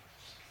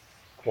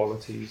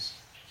qualities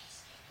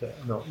that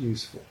are not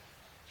useful.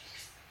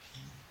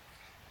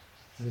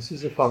 And this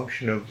is a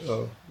function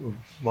of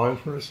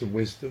mindfulness and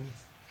wisdom.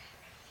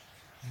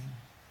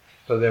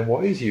 But then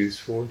what is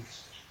useful,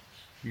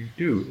 you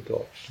do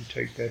adopt, you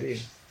take that in.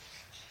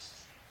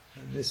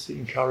 And this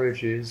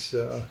encourages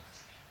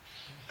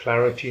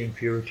clarity and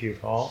purity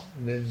of heart.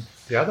 And then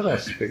the other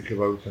aspect of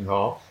open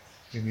heart,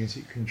 it means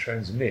it can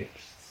transmit.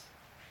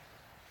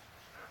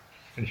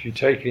 And if you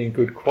take in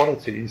good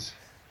qualities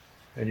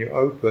and you're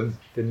open,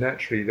 then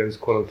naturally those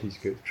qualities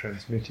get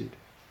transmitted.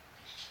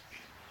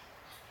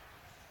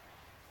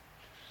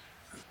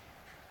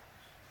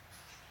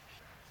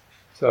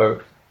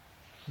 So,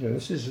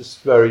 this is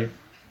a very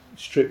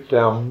stripped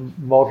down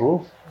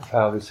model of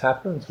how this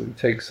happens. We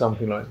take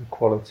something like the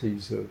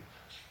qualities of,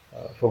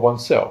 for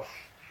oneself,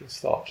 you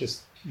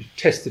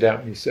test it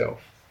out in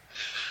yourself.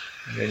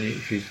 And then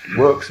if it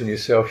works in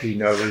yourself, you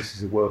know this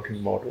is a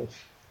working model.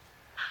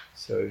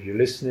 So if you're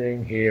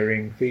listening,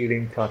 hearing,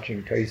 feeling,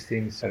 touching,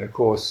 tasting, and of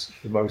course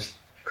the most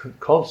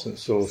constant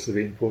source of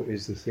input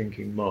is the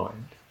thinking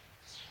mind.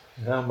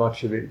 And how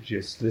much of it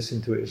just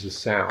listen to it as a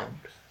sound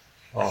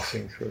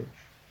passing through.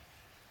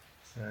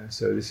 And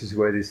so this is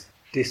where this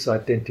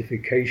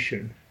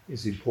disidentification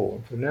is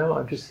important. So now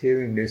I'm just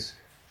hearing this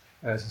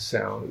as a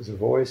sound, as a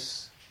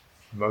voice,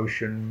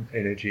 emotion,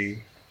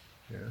 energy,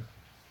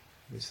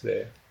 it's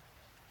there.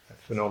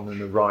 That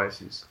phenomenon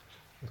arises,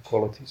 the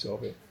qualities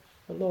of it.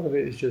 A lot of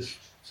it is just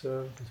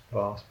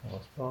pass.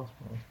 Doesn't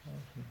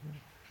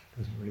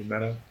really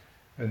matter.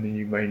 And then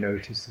you may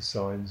notice the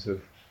signs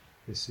of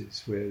this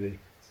is where the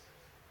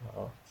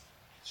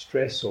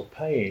stress or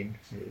pain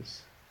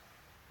is.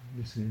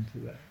 Listening to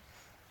that.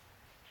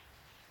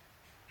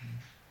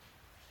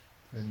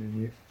 And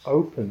then you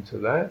open to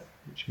that,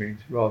 which means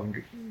rather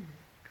than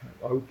kind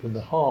of open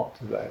the heart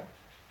to that.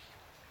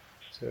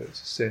 So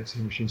it's a sense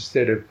in which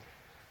instead of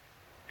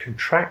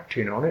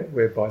contracting on it,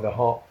 whereby the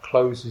heart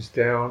closes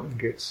down and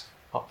gets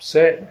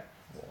upset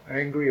or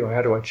angry, or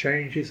how do I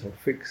change this, or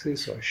fix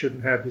this, or I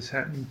shouldn't have this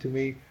happening to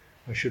me,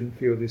 I shouldn't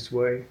feel this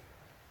way.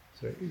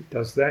 So it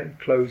does that, it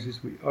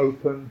closes, we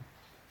open.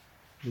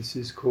 This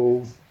is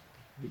called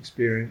the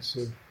experience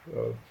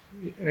of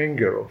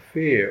anger or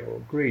fear or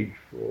grief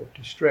or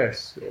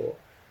distress or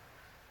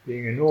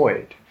being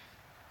annoyed.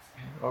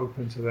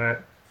 Open to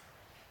that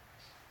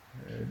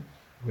and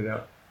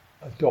without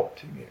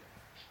adopting it.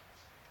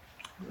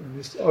 And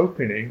this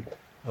opening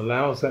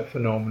allows that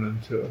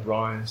phenomenon to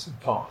arise and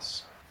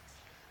pass.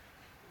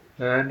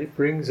 And it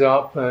brings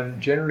up,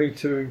 and generally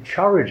to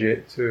encourage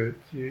it, to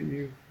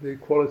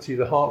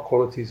the heart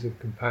qualities of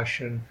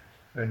compassion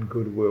and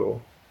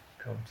goodwill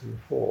come to the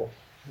fore.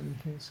 And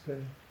things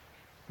can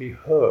be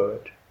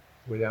heard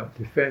without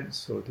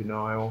defense or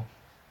denial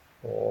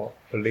or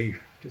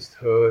belief, just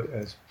heard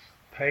as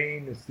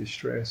pain, as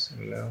distress,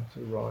 and allowed to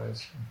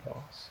rise and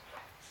pass.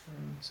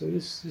 And so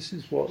this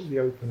is what the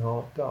open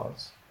heart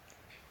does.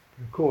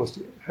 But of course,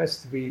 it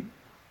has to be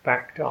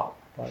backed up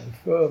by the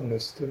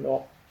firmness to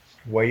not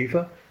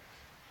waver,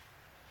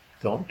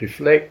 to not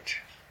deflect,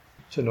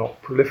 to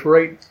not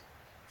proliferate,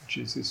 which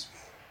is this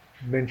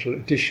mental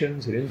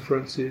additions and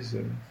inferences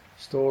and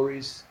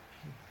stories,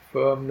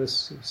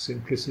 firmness,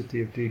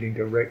 simplicity of dealing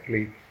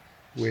directly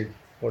with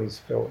what is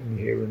felt in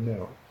the here and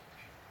now.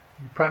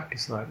 You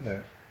practice like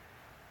that,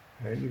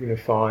 and you're going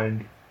to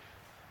find,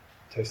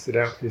 test it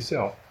out for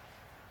yourself,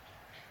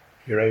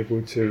 you're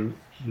able to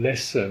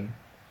lessen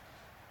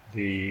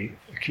the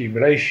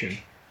accumulation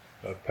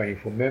of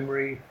painful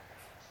memory,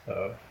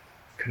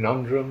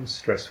 conundrums,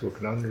 stressful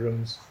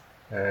conundrums,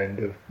 and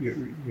of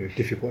your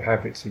difficult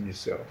habits in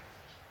yourself.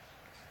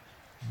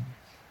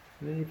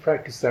 And then you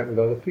practice that with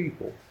other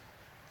people.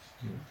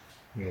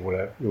 We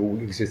all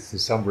exist in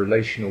some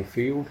relational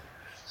field,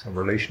 some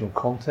relational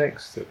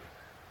context of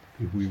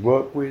people we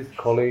work with,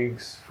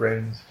 colleagues,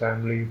 friends,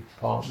 family,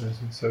 partners,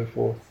 and so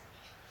forth.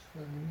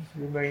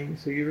 And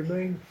you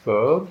remain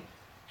firm.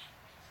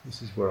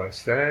 This is where I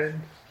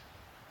stand.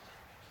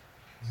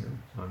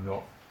 I'm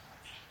not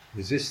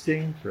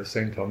resisting, but at the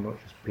same time not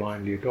just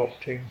blindly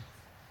adopting.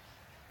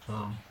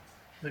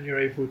 And you're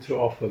able to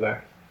offer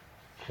that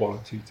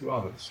quality to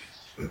others.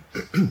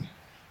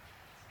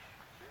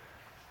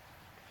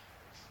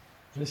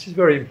 This is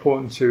very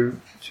important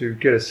to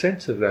get a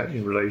sense of that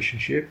in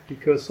relationship,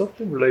 because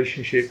often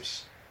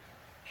relationships,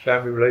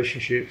 family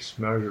relationships,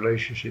 marriage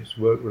relationships,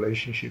 work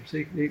relationships,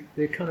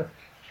 they're kind of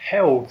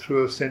held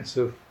through a sense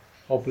of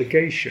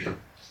obligation,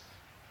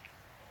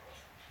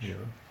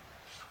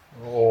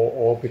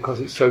 or because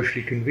it's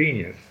socially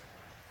convenient,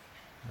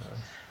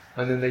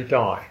 and then they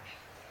die.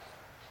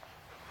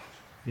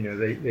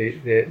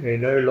 they're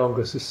no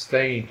longer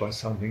sustained by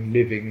something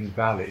living and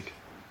valid.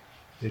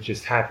 They're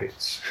just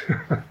habits.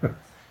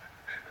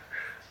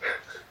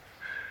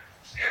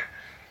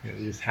 They're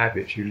just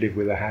habits. You live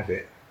with a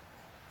habit.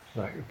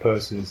 Like a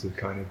person is the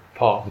kind of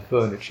part of the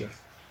furniture.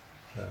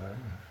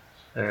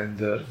 And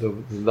the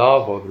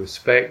love or the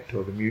respect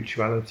or the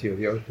mutuality or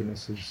the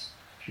openness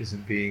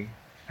isn't being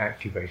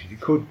activated.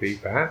 It could be,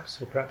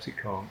 perhaps, or perhaps it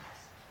can't.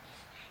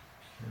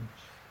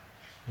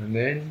 And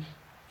then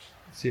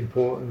it's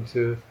important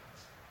to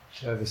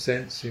have a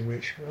sense in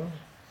which,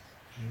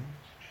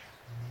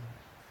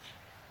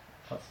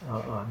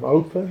 I'm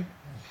open,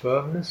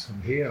 firmness,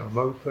 I'm here, I'm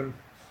open.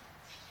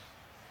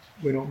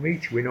 We're not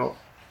meeting,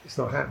 it's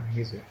not happening,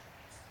 is it?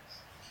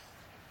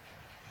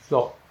 It's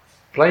not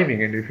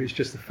blaming it if it's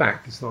just a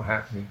fact, it's not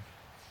happening.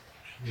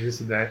 There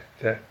isn't that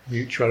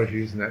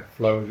mutuality, isn't that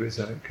flow, there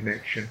isn't that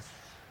connection.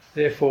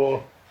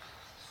 Therefore,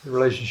 the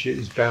relationship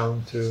is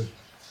bound to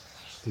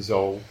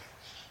dissolve,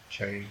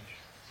 change,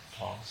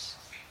 pass.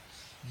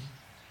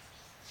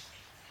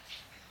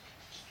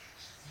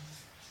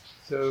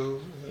 So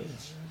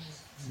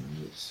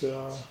it's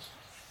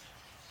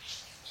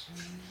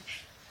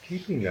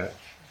keeping that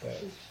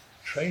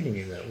training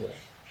in that way.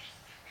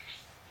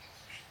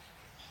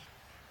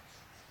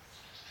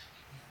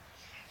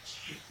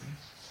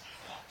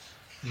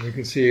 And you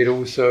can see it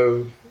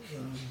also,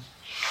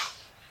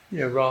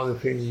 rather than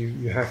thinking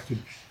you have to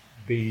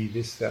be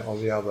this, that, or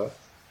the other,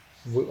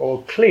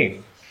 or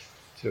cling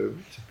to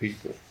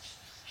people,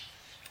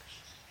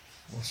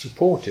 or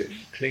support it,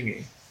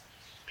 clinging.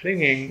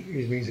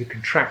 Clinging means a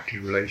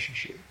contracted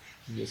relationship.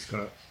 You just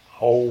kind of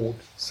hold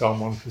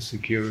someone for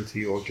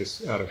security or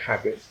just out of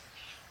habit,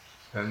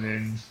 and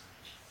then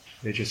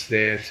they're just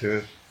there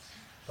to,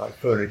 like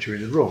furniture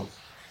in the room,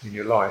 in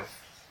your life,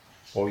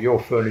 or your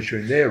furniture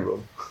in their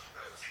room,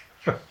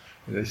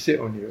 and they sit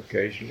on you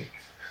occasionally.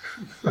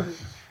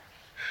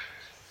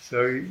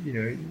 So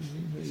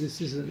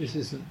this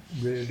isn't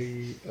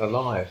really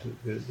alive.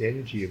 The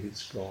energy of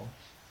it's gone.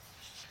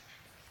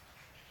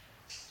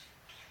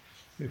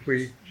 If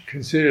we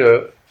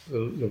consider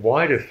the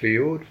wider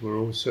field, we're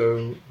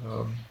also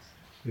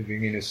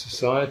living in a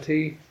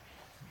society,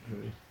 a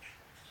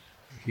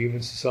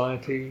human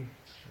society,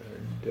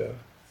 and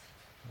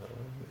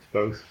it's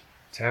both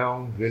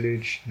town,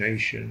 village,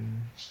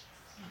 nation,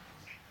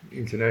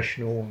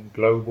 international and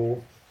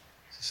global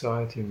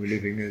society, and we're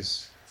living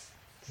as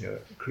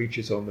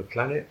creatures on the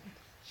planet,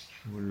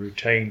 and we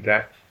retain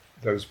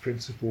those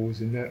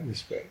principles in that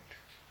respect.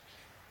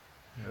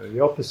 The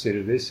opposite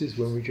of this is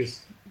when we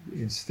just,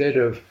 instead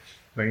of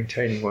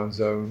maintaining one's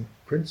own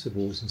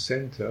principles and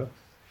centre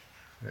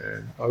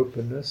and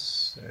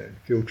openness and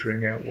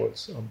filtering out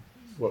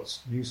what's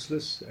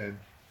useless and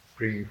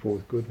bringing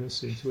forth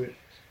goodness into it,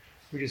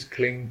 we just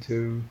cling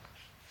to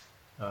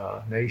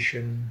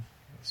nation,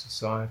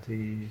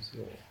 societies,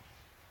 or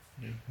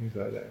things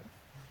like that.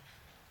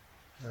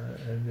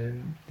 And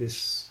then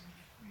these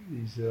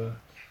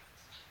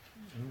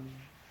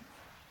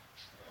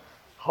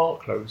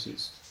heart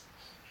closes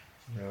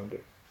around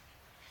it,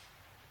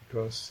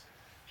 because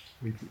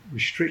we've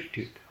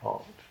restricted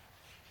heart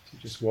to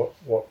just what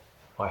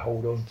I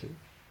hold on to,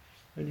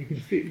 and you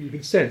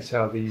can sense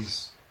how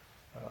these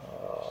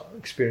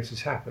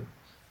experiences happen.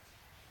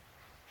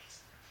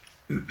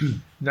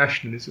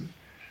 Nationalism.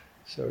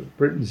 So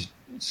Britain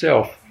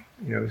itself,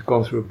 has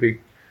gone through a big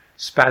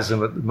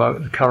spasm at the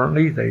moment.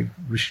 Currently, they've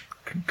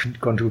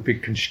gone to a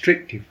big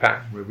constrictive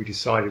pattern where we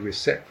decided we're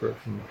separate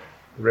from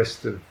the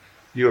rest of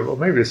Europe, or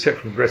maybe we're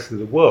separate from the rest of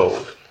the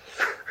world.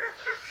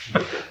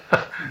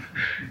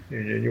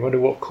 And you wonder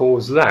what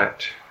caused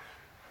that,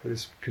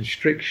 this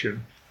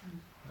constriction,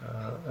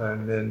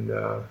 and then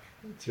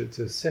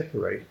to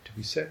separate, to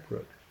be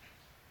separate,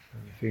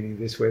 and feeling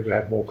this way we'll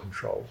have more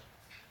control.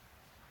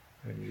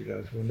 And you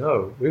realize, well,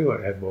 no, we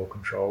won't have more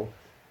control.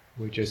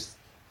 We're just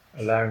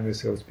allowing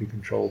ourselves to be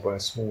controlled by a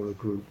smaller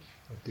group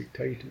of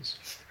dictators.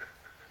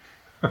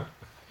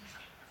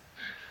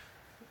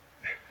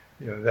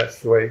 That's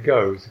the way it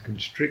goes. The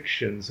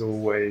constrictions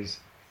always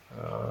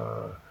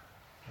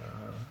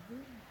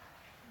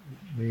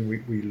mean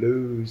we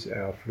lose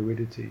our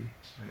fluidity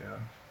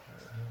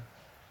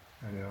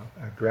and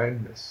our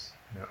grandness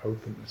and our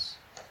openness.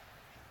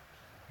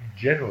 In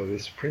general,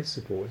 this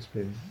principle has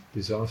been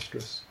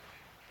disastrous.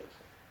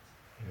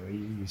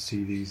 You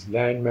see these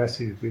land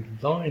masses with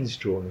lines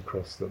drawn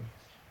across them.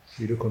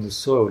 You look on the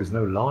soil, there's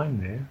no line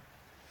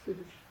there.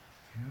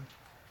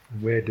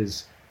 Where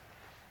does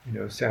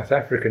South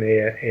African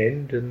air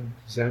end and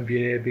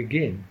Zambian air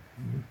begin?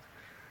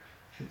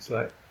 It's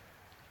like,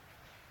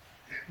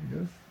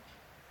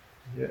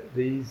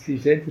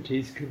 these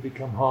entities can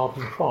become hard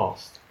and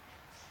fast.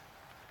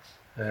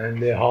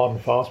 And they're hard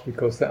and fast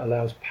because that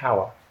allows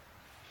power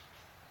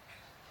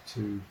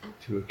to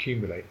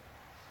accumulate.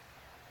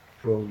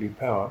 Worldly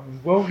power.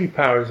 And worldly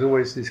power is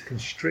always this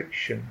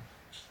constriction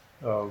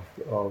of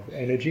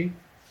energy.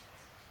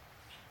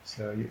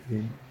 So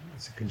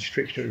it's a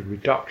constriction, a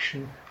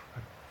reduction,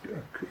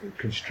 a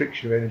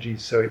constriction of energy,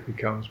 so it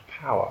becomes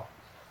power.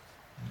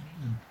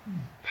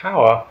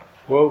 power,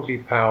 worldly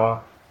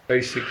power,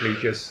 basically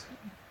just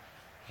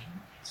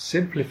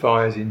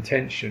simplifies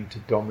intention to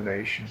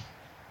domination.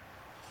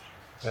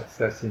 That's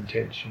the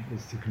intention,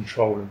 is to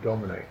control and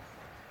dominate.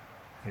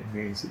 It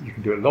means that you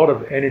can do a lot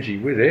of energy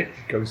with it,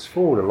 it goes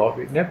forward a lot,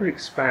 but it never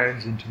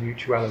expands into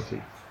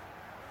mutuality.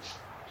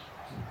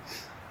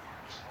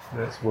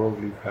 That's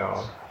worldly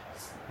power.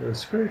 Whereas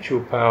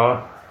spiritual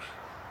power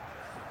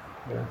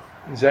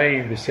is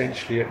aimed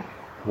essentially at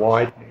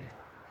widening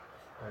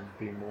and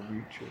being more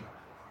mutual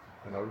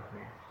and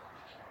opening.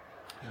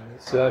 And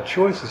it's a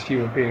choice as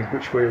human beings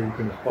which way we're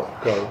going to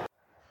go.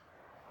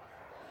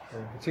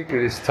 And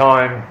particularly this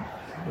time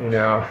in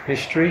our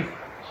history,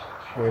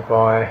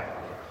 whereby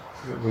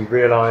we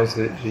realise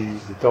that the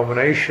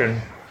domination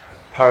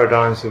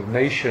paradigms of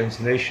nations,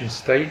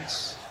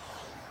 nation-states,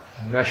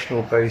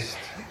 national-based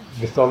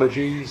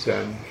mythologies,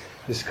 and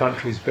this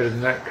country is better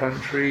than that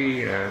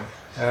country, and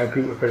our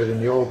group are better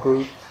than your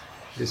group,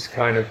 this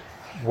kind of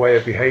way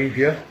of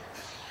behaviour,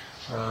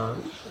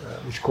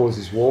 which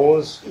causes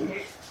wars,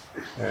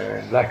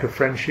 and lack of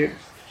friendship,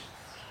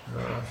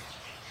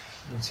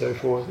 and so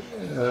forth.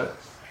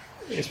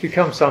 It's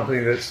become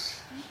something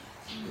that's,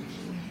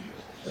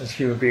 as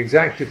human beings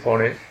act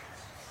upon it,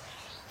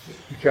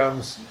 it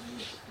becomes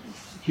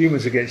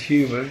humans against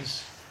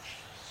humans,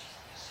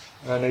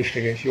 our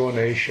nation against your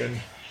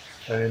nation,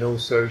 and then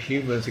also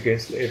humans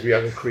against every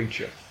other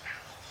creature.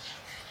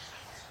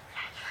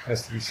 It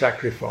has to be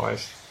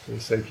sacrificed for the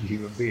sake of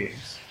human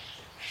beings.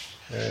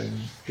 And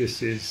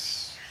this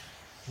is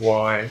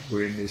why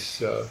we're in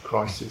this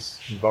crisis,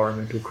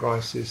 environmental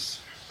crisis,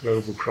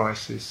 global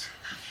crisis.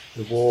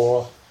 The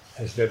war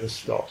has never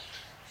stopped.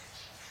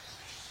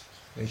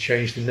 They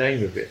changed the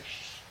name of it,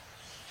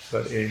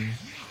 but in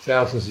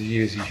thousands of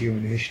years of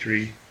human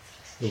history,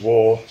 the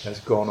war has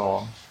gone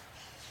on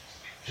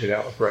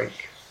without a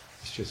break.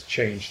 It's just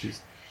changed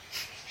its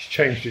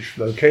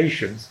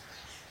locations,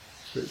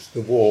 but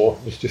the war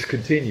has just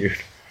continued.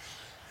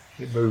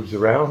 It moves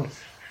around,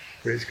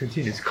 but it's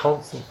continued. It's a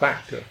constant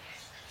factor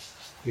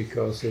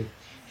because of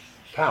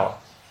power,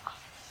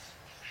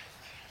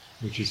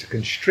 which is a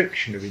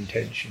constriction of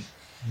intention.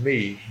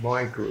 Me,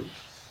 my group,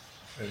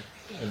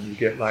 and you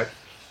get like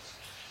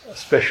a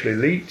special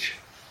elite,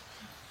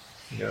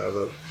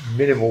 a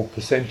minimal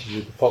percentage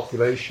of the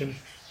population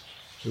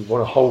who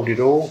want to hold it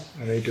all,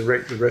 and they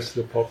direct the rest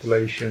of the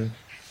population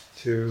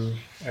to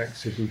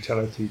acts of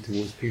brutality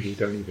towards people who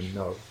don't even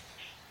know.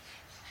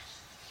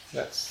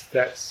 That's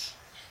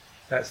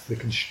the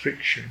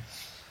constriction.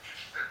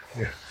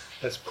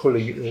 That's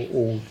pulling it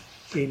all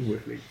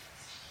inwardly.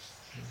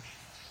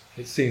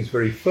 It seems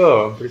very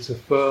firm, but it's a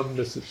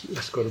firmness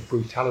that's got a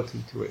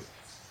brutality to it.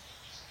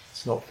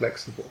 It's not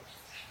flexible.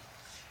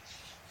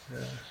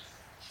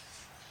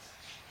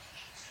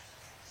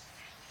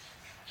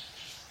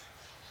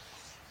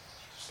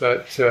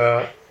 But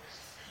so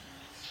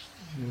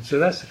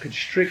that's a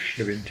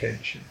constriction of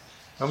intention,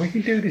 and we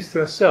can do this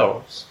to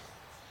ourselves.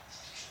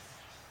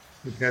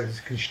 We can have this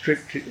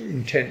constricted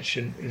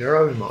intention in our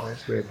own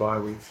minds, whereby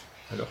I'm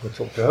not going to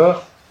talk to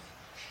her.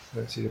 I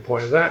don't see the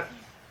point of that.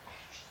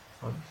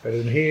 I'm better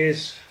than he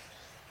is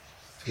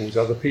towards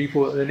other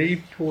people, and then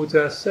even towards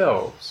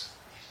ourselves.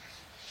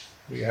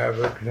 We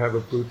can have a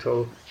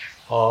brutal,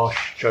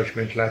 harsh,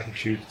 judgmental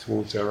attitude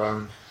towards our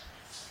own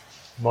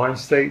mind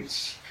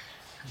states.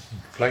 We can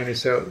complain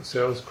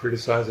ourselves,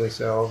 criticise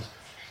ourselves,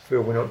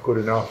 feel we're not good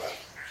enough,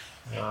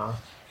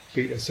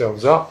 beat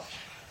ourselves up,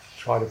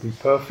 try to be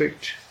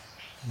perfect,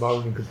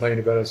 moan and complain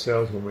about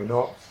ourselves when we're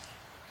not.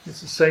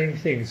 It's the same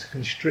thing. It's a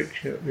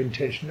constriction of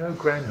intention, no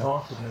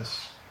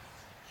grand-heartedness,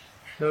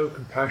 no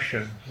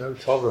compassion, no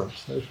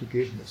tolerance, no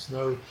forgiveness,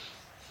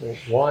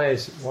 why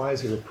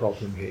is there a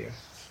problem here?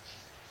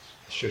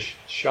 It's just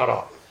shut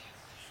up,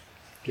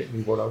 get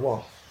me what I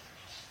want.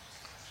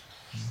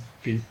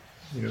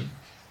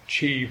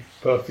 Achieve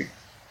perfect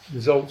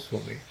results for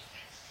me.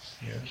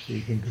 So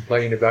you can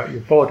complain about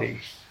your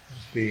body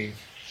as being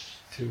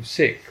too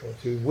sick or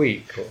too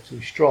weak or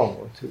too strong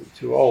or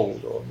too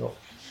old or not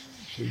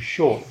too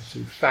short or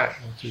too fat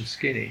or too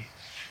skinny.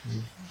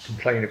 You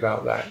complain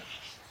about that.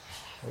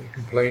 Or you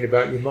complain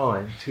about your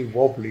mind, too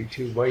wobbly,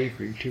 too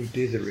wavery, too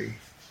dithery.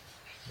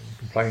 You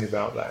complain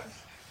about that.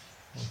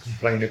 Or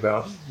complain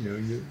about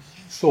your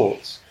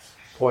thoughts,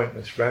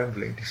 pointless,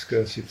 rambling,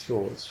 discursive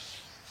thoughts.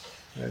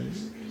 And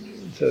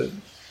so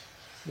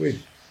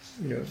and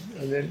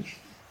then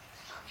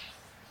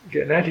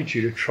get an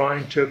attitude of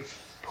trying to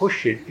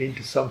push it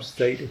into some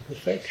state of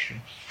perfection.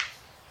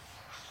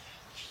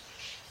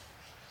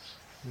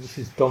 And this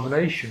is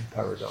domination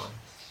paradigm.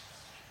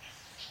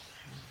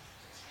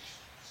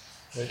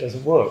 And it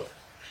doesn't work.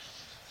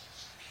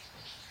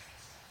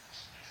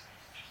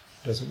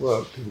 It doesn't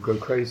work. People go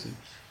crazy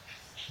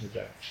with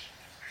that.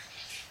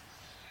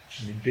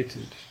 And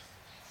embittered.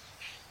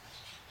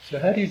 So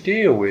how do you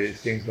deal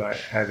with things like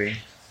having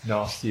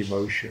nasty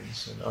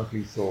emotions and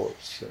ugly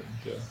thoughts and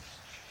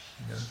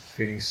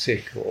feeling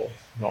sick or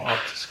not up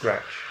to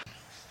scratch?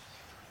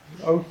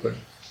 Open.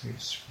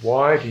 It's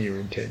widen your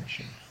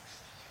intention,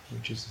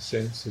 which is the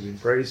sense of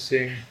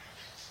embracing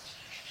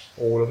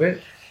all of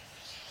it,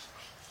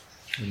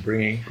 and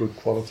bringing good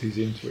qualities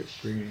into it,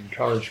 bringing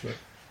encouragement,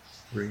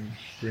 bring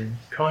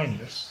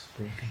kindness,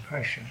 bring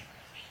compassion,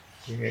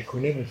 bring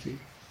equanimity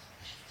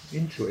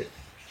into it.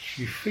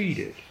 You feed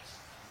it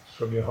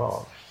from your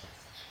heart.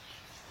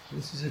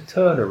 This is a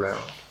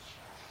turnaround.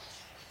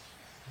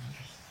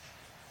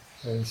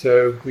 And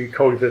so if we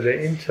cultivate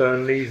it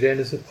internally, then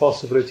there's a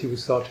possibility we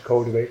start to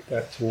cultivate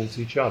that towards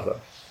each other.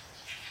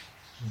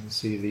 And you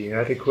see the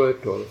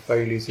inadequate or the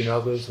failures in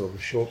others or the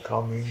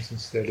shortcomings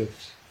instead of,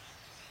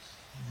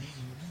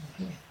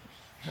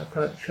 how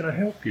can I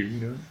help you?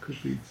 It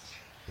could be.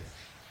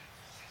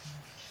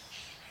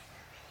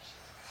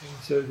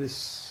 And so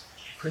this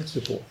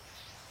principle,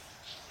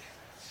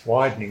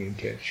 widening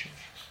intention.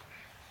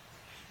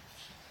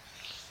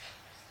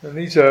 And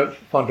these are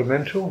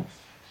fundamental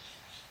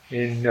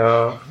in,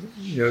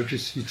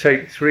 just you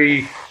take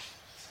 3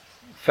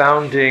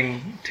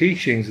 founding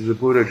teachings that the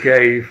Buddha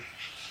gave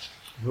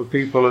for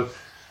people who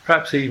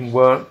perhaps even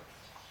weren't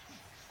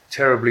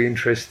terribly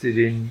interested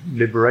in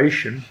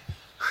liberation.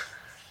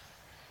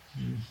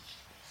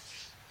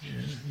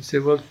 He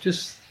said, well,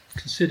 just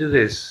consider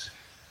this.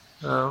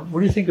 What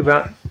do you think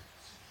about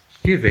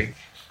giving?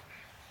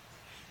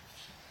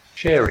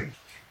 Sharing?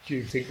 Do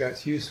you think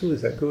that's useful?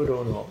 Is that good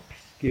or not?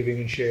 Giving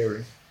and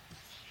sharing.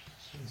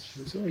 He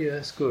says, oh yeah,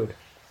 that's good.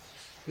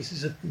 This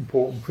is an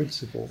important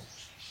principle,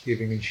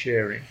 giving and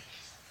sharing.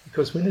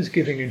 Because when there's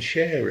giving and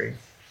sharing,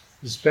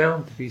 there's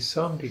bound to be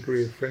some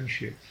degree of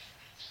friendship.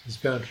 There's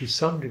bound to be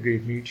some degree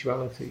of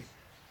mutuality.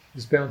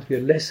 There's bound to be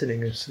a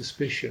lessening of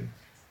suspicion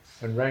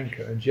and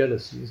rancour and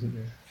jealousy, isn't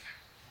there?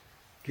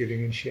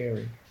 Giving and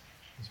sharing.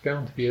 There's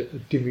bound to be a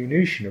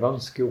diminution of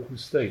unskillful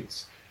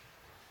states.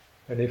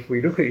 And if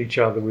we look at each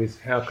other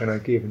with how can I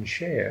give and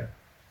share,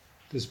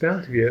 there's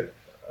bound to be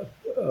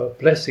a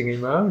blessing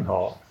in my own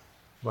heart.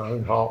 My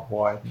own heart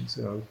widens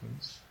and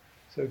opens.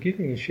 So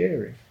giving and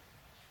sharing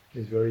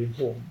is very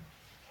important.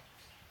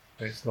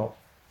 And it's not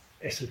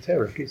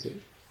esoteric, is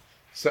it?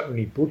 So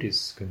only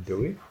Buddhists can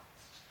do it.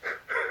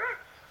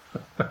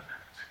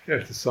 You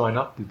have to sign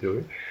up to do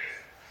it.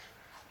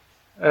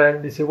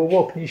 And they say, well,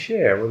 what can you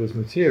share? Well, there's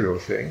material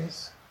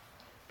things,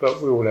 but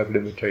we all have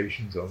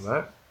limitations on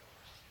that.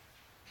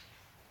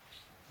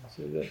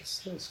 So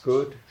that's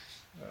good.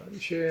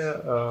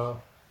 Share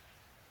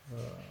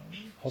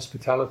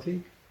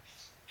hospitality,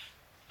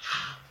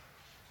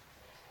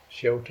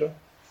 shelter,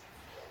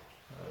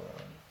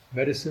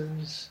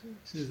 medicines.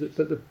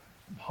 But the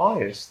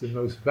highest, the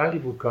most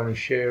valuable kind of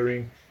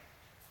sharing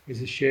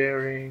is a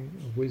sharing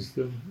of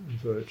wisdom and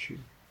virtue.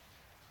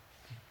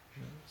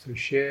 So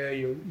share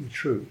your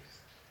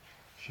truth,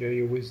 share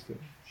your wisdom,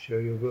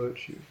 share your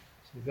virtue.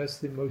 So that's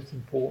the most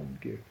important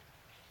gift.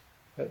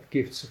 That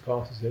gift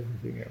surpasses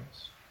everything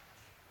else.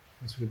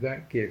 Because with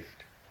that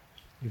gift,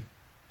 you've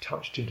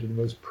touched into the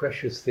most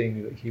precious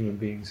thing that human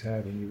beings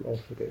have and you've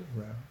offered it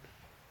around.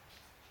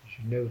 You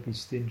should never be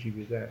stingy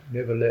with that.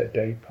 Never let a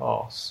day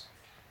pass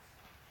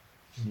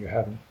when you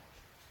haven't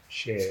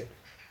shared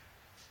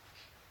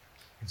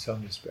in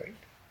some respect.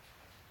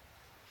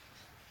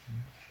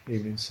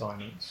 Even in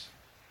silence.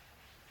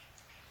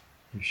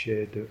 You've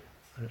shared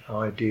an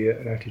idea,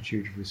 an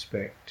attitude of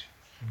respect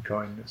and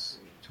kindness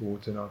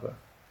towards another.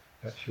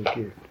 That's your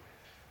gift.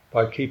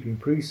 By keeping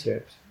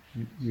precepts,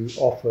 you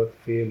offer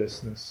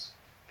fearlessness.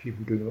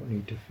 People do not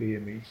need to fear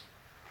me.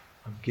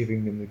 I'm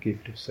giving them the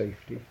gift of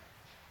safety.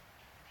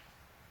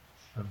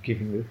 I'm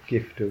giving the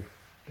gift of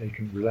they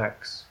can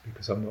relax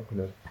because I'm not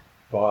going to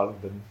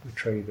violate them,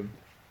 betray them.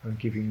 I'm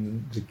giving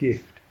them the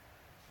gift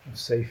of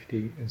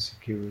safety and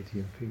security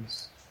and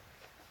peace.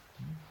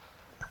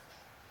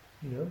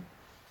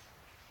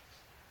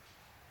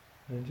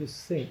 And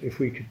just think, if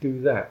we could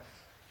do that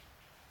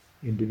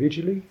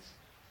individually,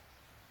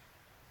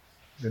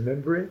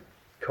 remember it,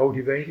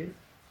 cultivate it,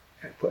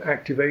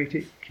 activate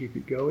it, keep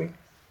it going.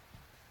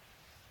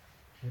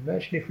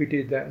 Imagine if we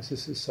did that as a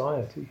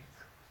society.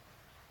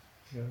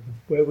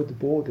 Where would the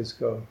borders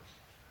go?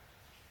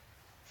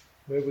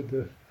 Where would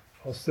the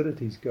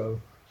hostilities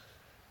go?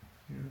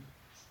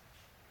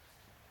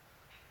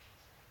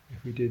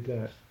 If we did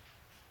that.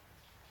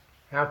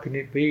 How can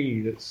it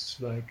be that's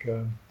like,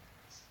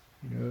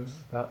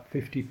 about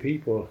 50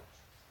 people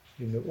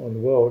on the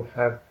world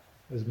have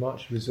as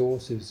much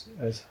resources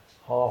as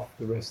half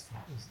the rest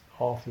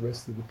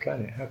of the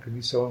planet? How can it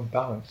be so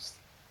unbalanced?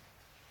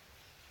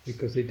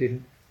 Because they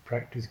didn't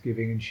practice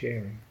giving and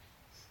sharing.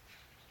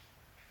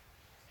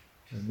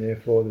 And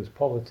therefore there's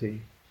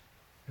poverty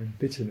and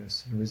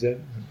bitterness and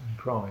resentment and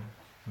crime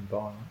and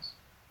violence.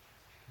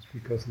 It's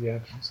because of the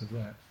absence of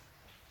that.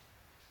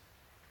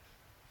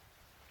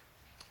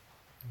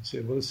 And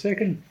so, well, the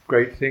second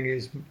great thing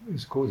is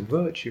called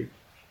virtue.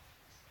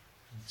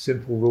 The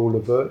simple rule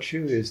of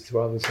virtue is to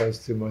others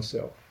as to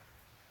myself.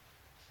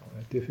 Not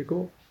that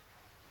difficult.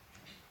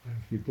 And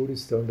if you're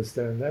Buddhist to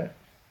understand that,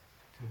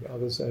 to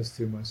others as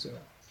to myself.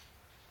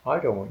 I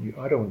don't want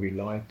to be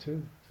lied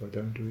to, so I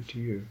don't do it to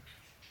you.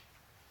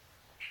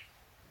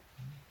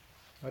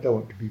 I don't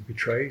want to be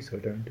betrayed, so I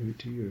don't do it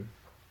to you.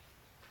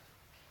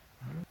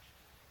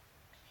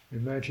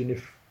 Imagine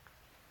if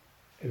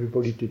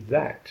everybody did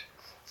that.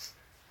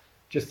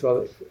 Just to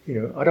other,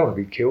 I don't want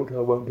to be killed, I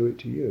won't do it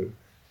to you.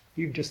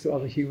 Even just to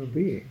other human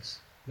beings,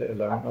 let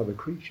alone other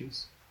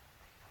creatures.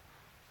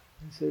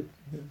 He said,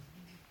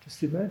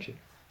 just imagine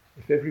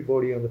if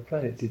everybody on the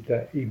planet did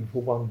that even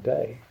for one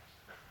day.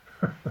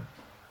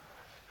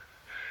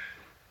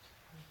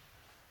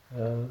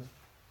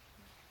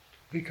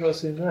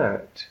 Because in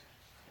that,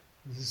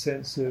 there's a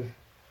sense of,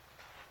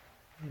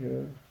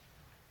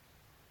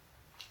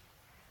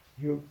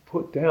 you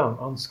put down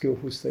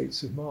unskillful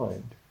states of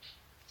mind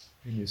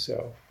in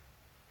yourself.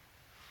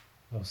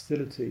 The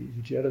hostility,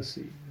 the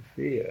jealousy, the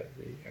fear,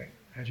 the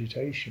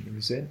agitation, the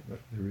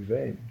resentment, the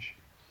revenge,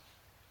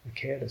 the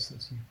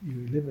carelessness.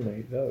 You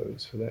eliminate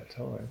those for that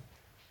time.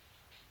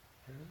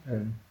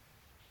 And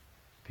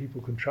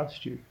people can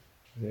trust you.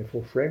 And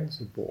therefore friends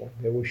are born.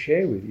 They will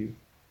share with you.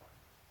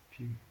 If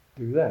you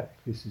do that,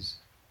 this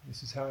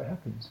is how it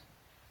happens.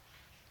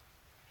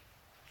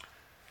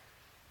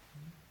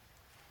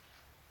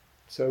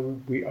 So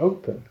we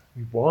open,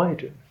 we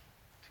widen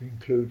to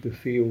include the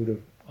field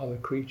of other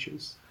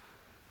creatures.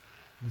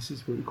 This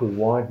is what we call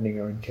widening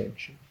our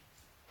intention.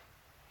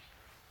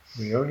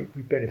 We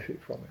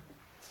benefit from it.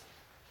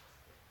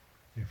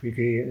 If we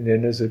can, and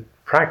then as a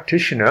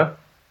practitioner,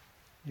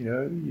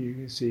 you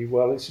can see,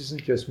 well, this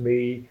isn't just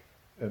me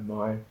and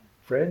my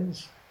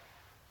friends.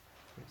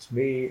 It's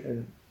me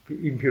and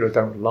even people I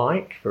don't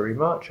like very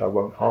much. I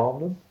won't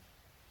harm them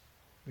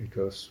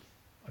because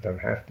I don't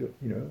have to.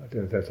 I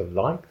don't have to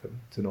like them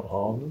to not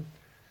harm them.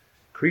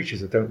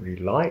 Creatures I don't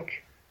really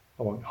like,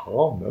 I won't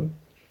harm them.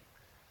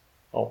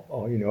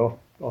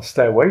 I'll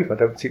stay away if I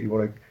don't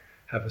particularly want to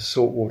have a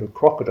saltwater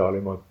crocodile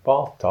in my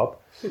bathtub.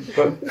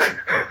 But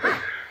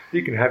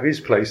he can have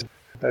his place.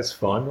 That's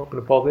fine. I'm not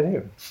going to bother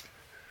him.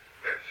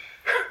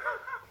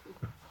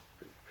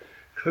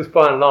 Because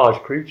by and large,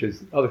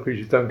 other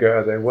creatures don't go out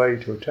of their way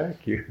to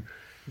attack you.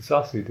 It's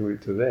us who do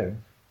it to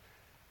them.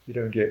 You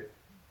don't get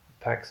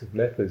packs of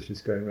leopards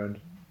just going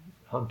around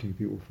hunting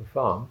people for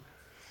fun,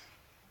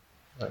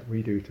 like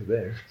we do to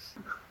them.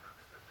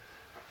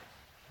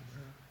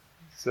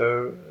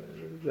 So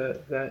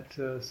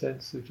that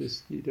sense of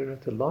just, you don't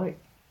have to like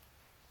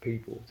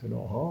people to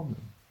not harm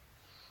them,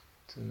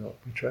 to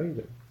not betray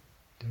them.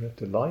 You don't have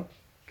to like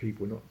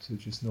people not to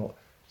just not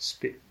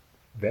spit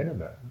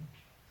venom at them.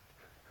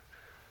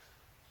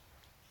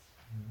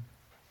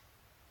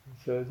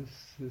 So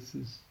this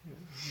is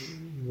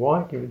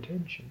wide your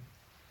intention.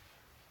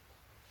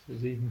 So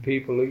there's even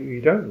people who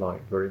you don't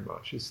like very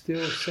much are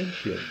still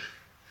sentient,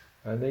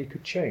 and they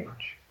could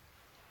change.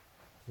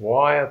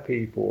 Why are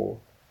people,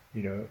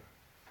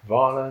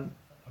 violent,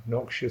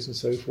 obnoxious, and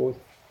so forth?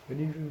 When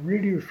you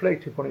really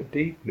reflect upon it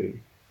deeply,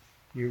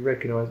 you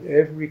recognise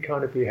every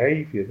kind of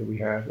behaviour that we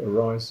have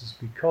arises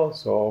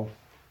because of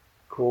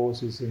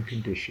causes and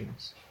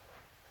conditions.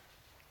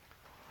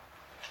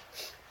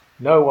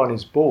 No one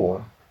is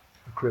born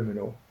a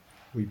criminal.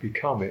 We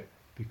become it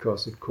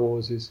because of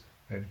causes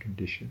and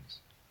conditions.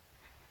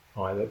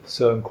 Either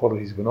certain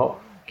qualities were not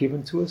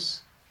given to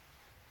us,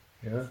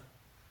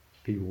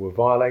 people were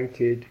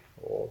violated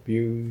or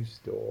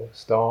abused or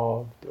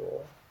starved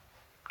or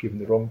given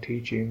the wrong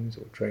teachings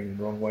or trained in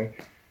the wrong way.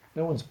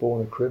 No one's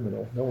born a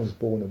criminal, no one's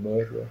born a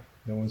murderer,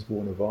 no one's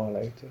born a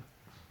violator.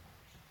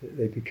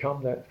 They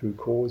become that through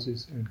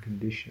causes and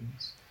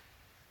conditions.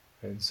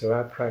 And so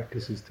our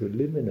practice is to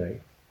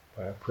eliminate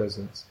by our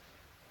presence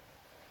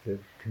the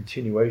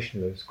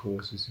continuation of those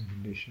causes and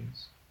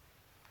conditions.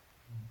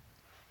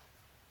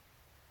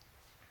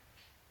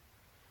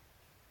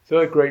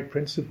 Third great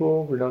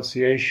principle,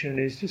 renunciation,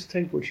 is just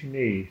take what you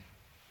need.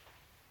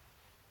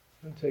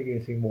 Don't take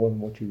anything more than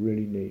what you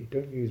really need.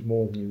 Don't use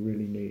more than you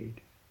really need.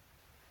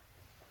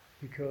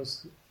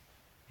 Because,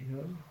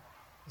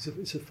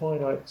 it's a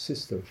finite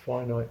system,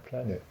 finite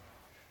planet.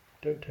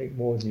 Don't take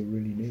more than you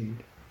really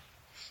need.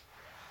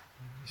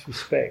 It's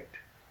respect,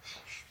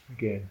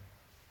 again.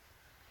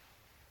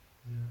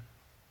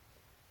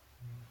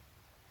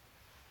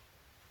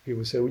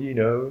 People say, well,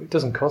 it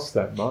doesn't cost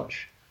that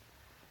much.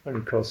 It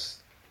only costs,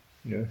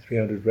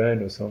 300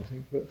 rand or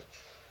something. But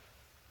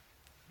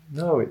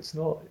no, it's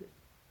not.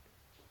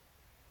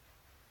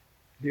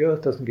 The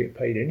earth doesn't get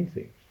paid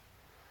anything.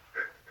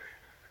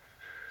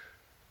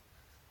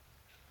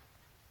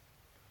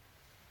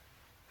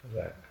 For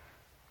that.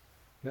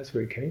 That's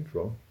where it came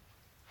from.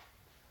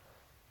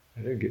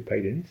 They don't get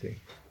paid anything.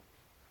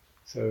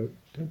 So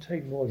don't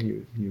take more than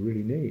you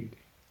really need.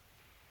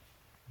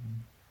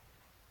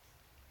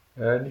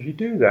 And if you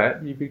do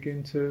that, you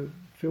begin to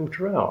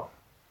filter out.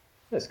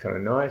 That's kind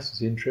of nice,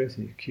 it's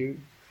interesting, it's cute.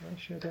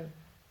 Actually, I don't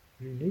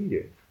really need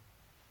it.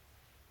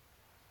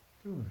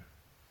 And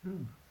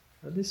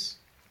this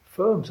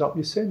firms up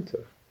your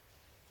centre,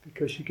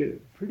 because you get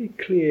a pretty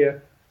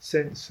clear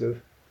sense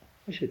of,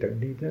 actually, I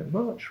don't need that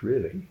much,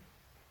 really.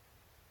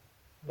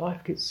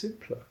 Life gets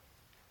simpler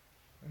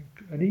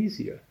and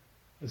easier,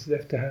 as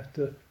left to have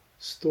to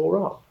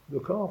store up,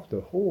 look after,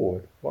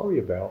 hoard, worry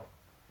about,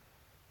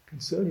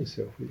 concern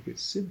yourself with. It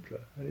gets simpler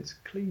and it's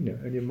cleaner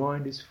and your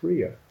mind is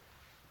freer.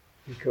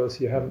 because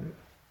you haven't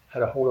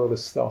had a whole lot of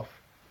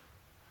stuff,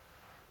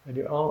 and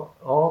you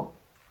aren't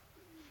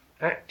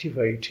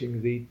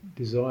activating the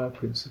desire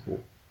principle.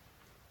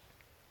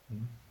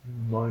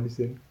 Mind is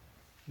then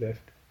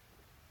left.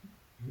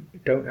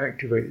 Don't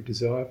activate the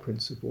desire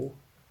principle,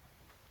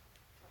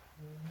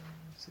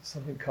 so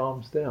something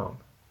calms down,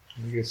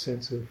 and you get a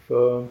sense of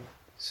firm,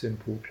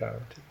 simple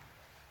clarity.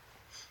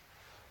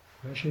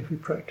 Imagine if we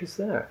practice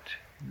that.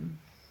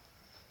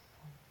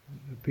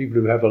 The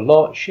people who have a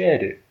lot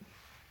shared it.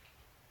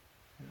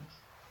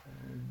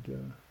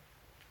 And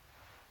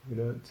we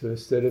don't,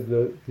 instead of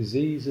the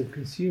disease of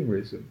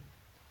consumerism,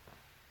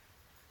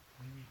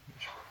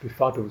 which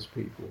befuddles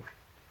people,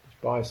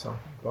 just buy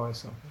something, buy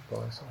something,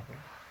 buy something.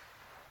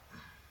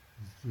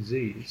 It's a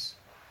disease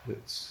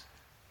that's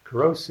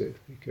corrosive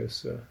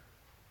because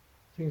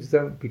things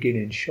don't begin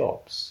in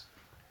shops,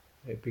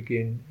 they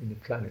begin in the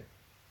planet.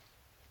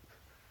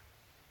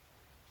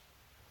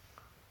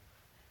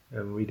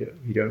 And we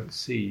don't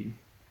see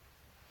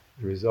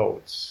the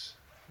results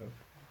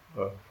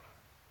of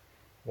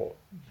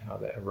how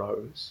that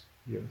arose.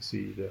 You don't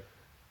see the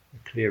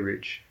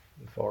clearage,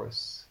 the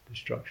forests,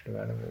 destruction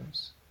of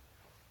animals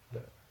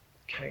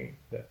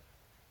that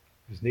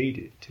was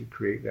needed to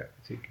create that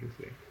particular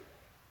thing.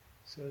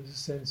 So there's a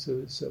sense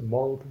of it's a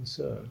moral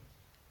concern.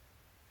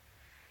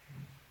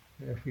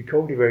 And if we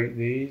cultivate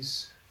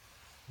these,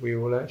 we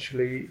will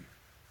actually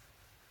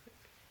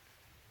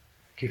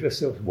give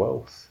ourselves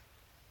wealth.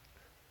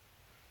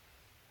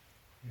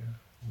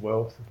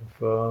 Wealth of a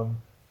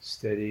firm,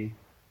 steady,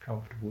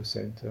 comfortable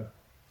centre,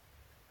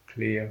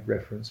 clear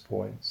reference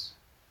points,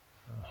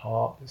 a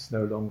heart that's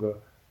no longer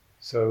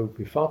so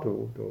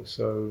befuddled or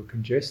so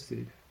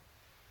congested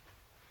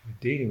with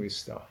dealing with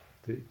stuff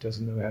that it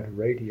doesn't know how to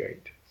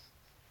radiate.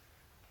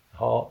 A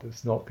heart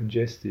that's not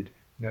congested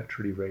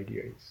naturally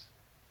radiates,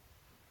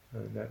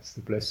 and that's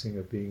the blessing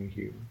of being a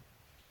human.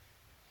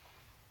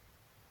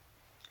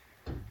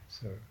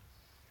 So,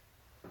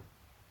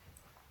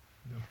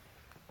 no.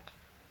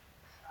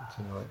 For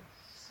tonight.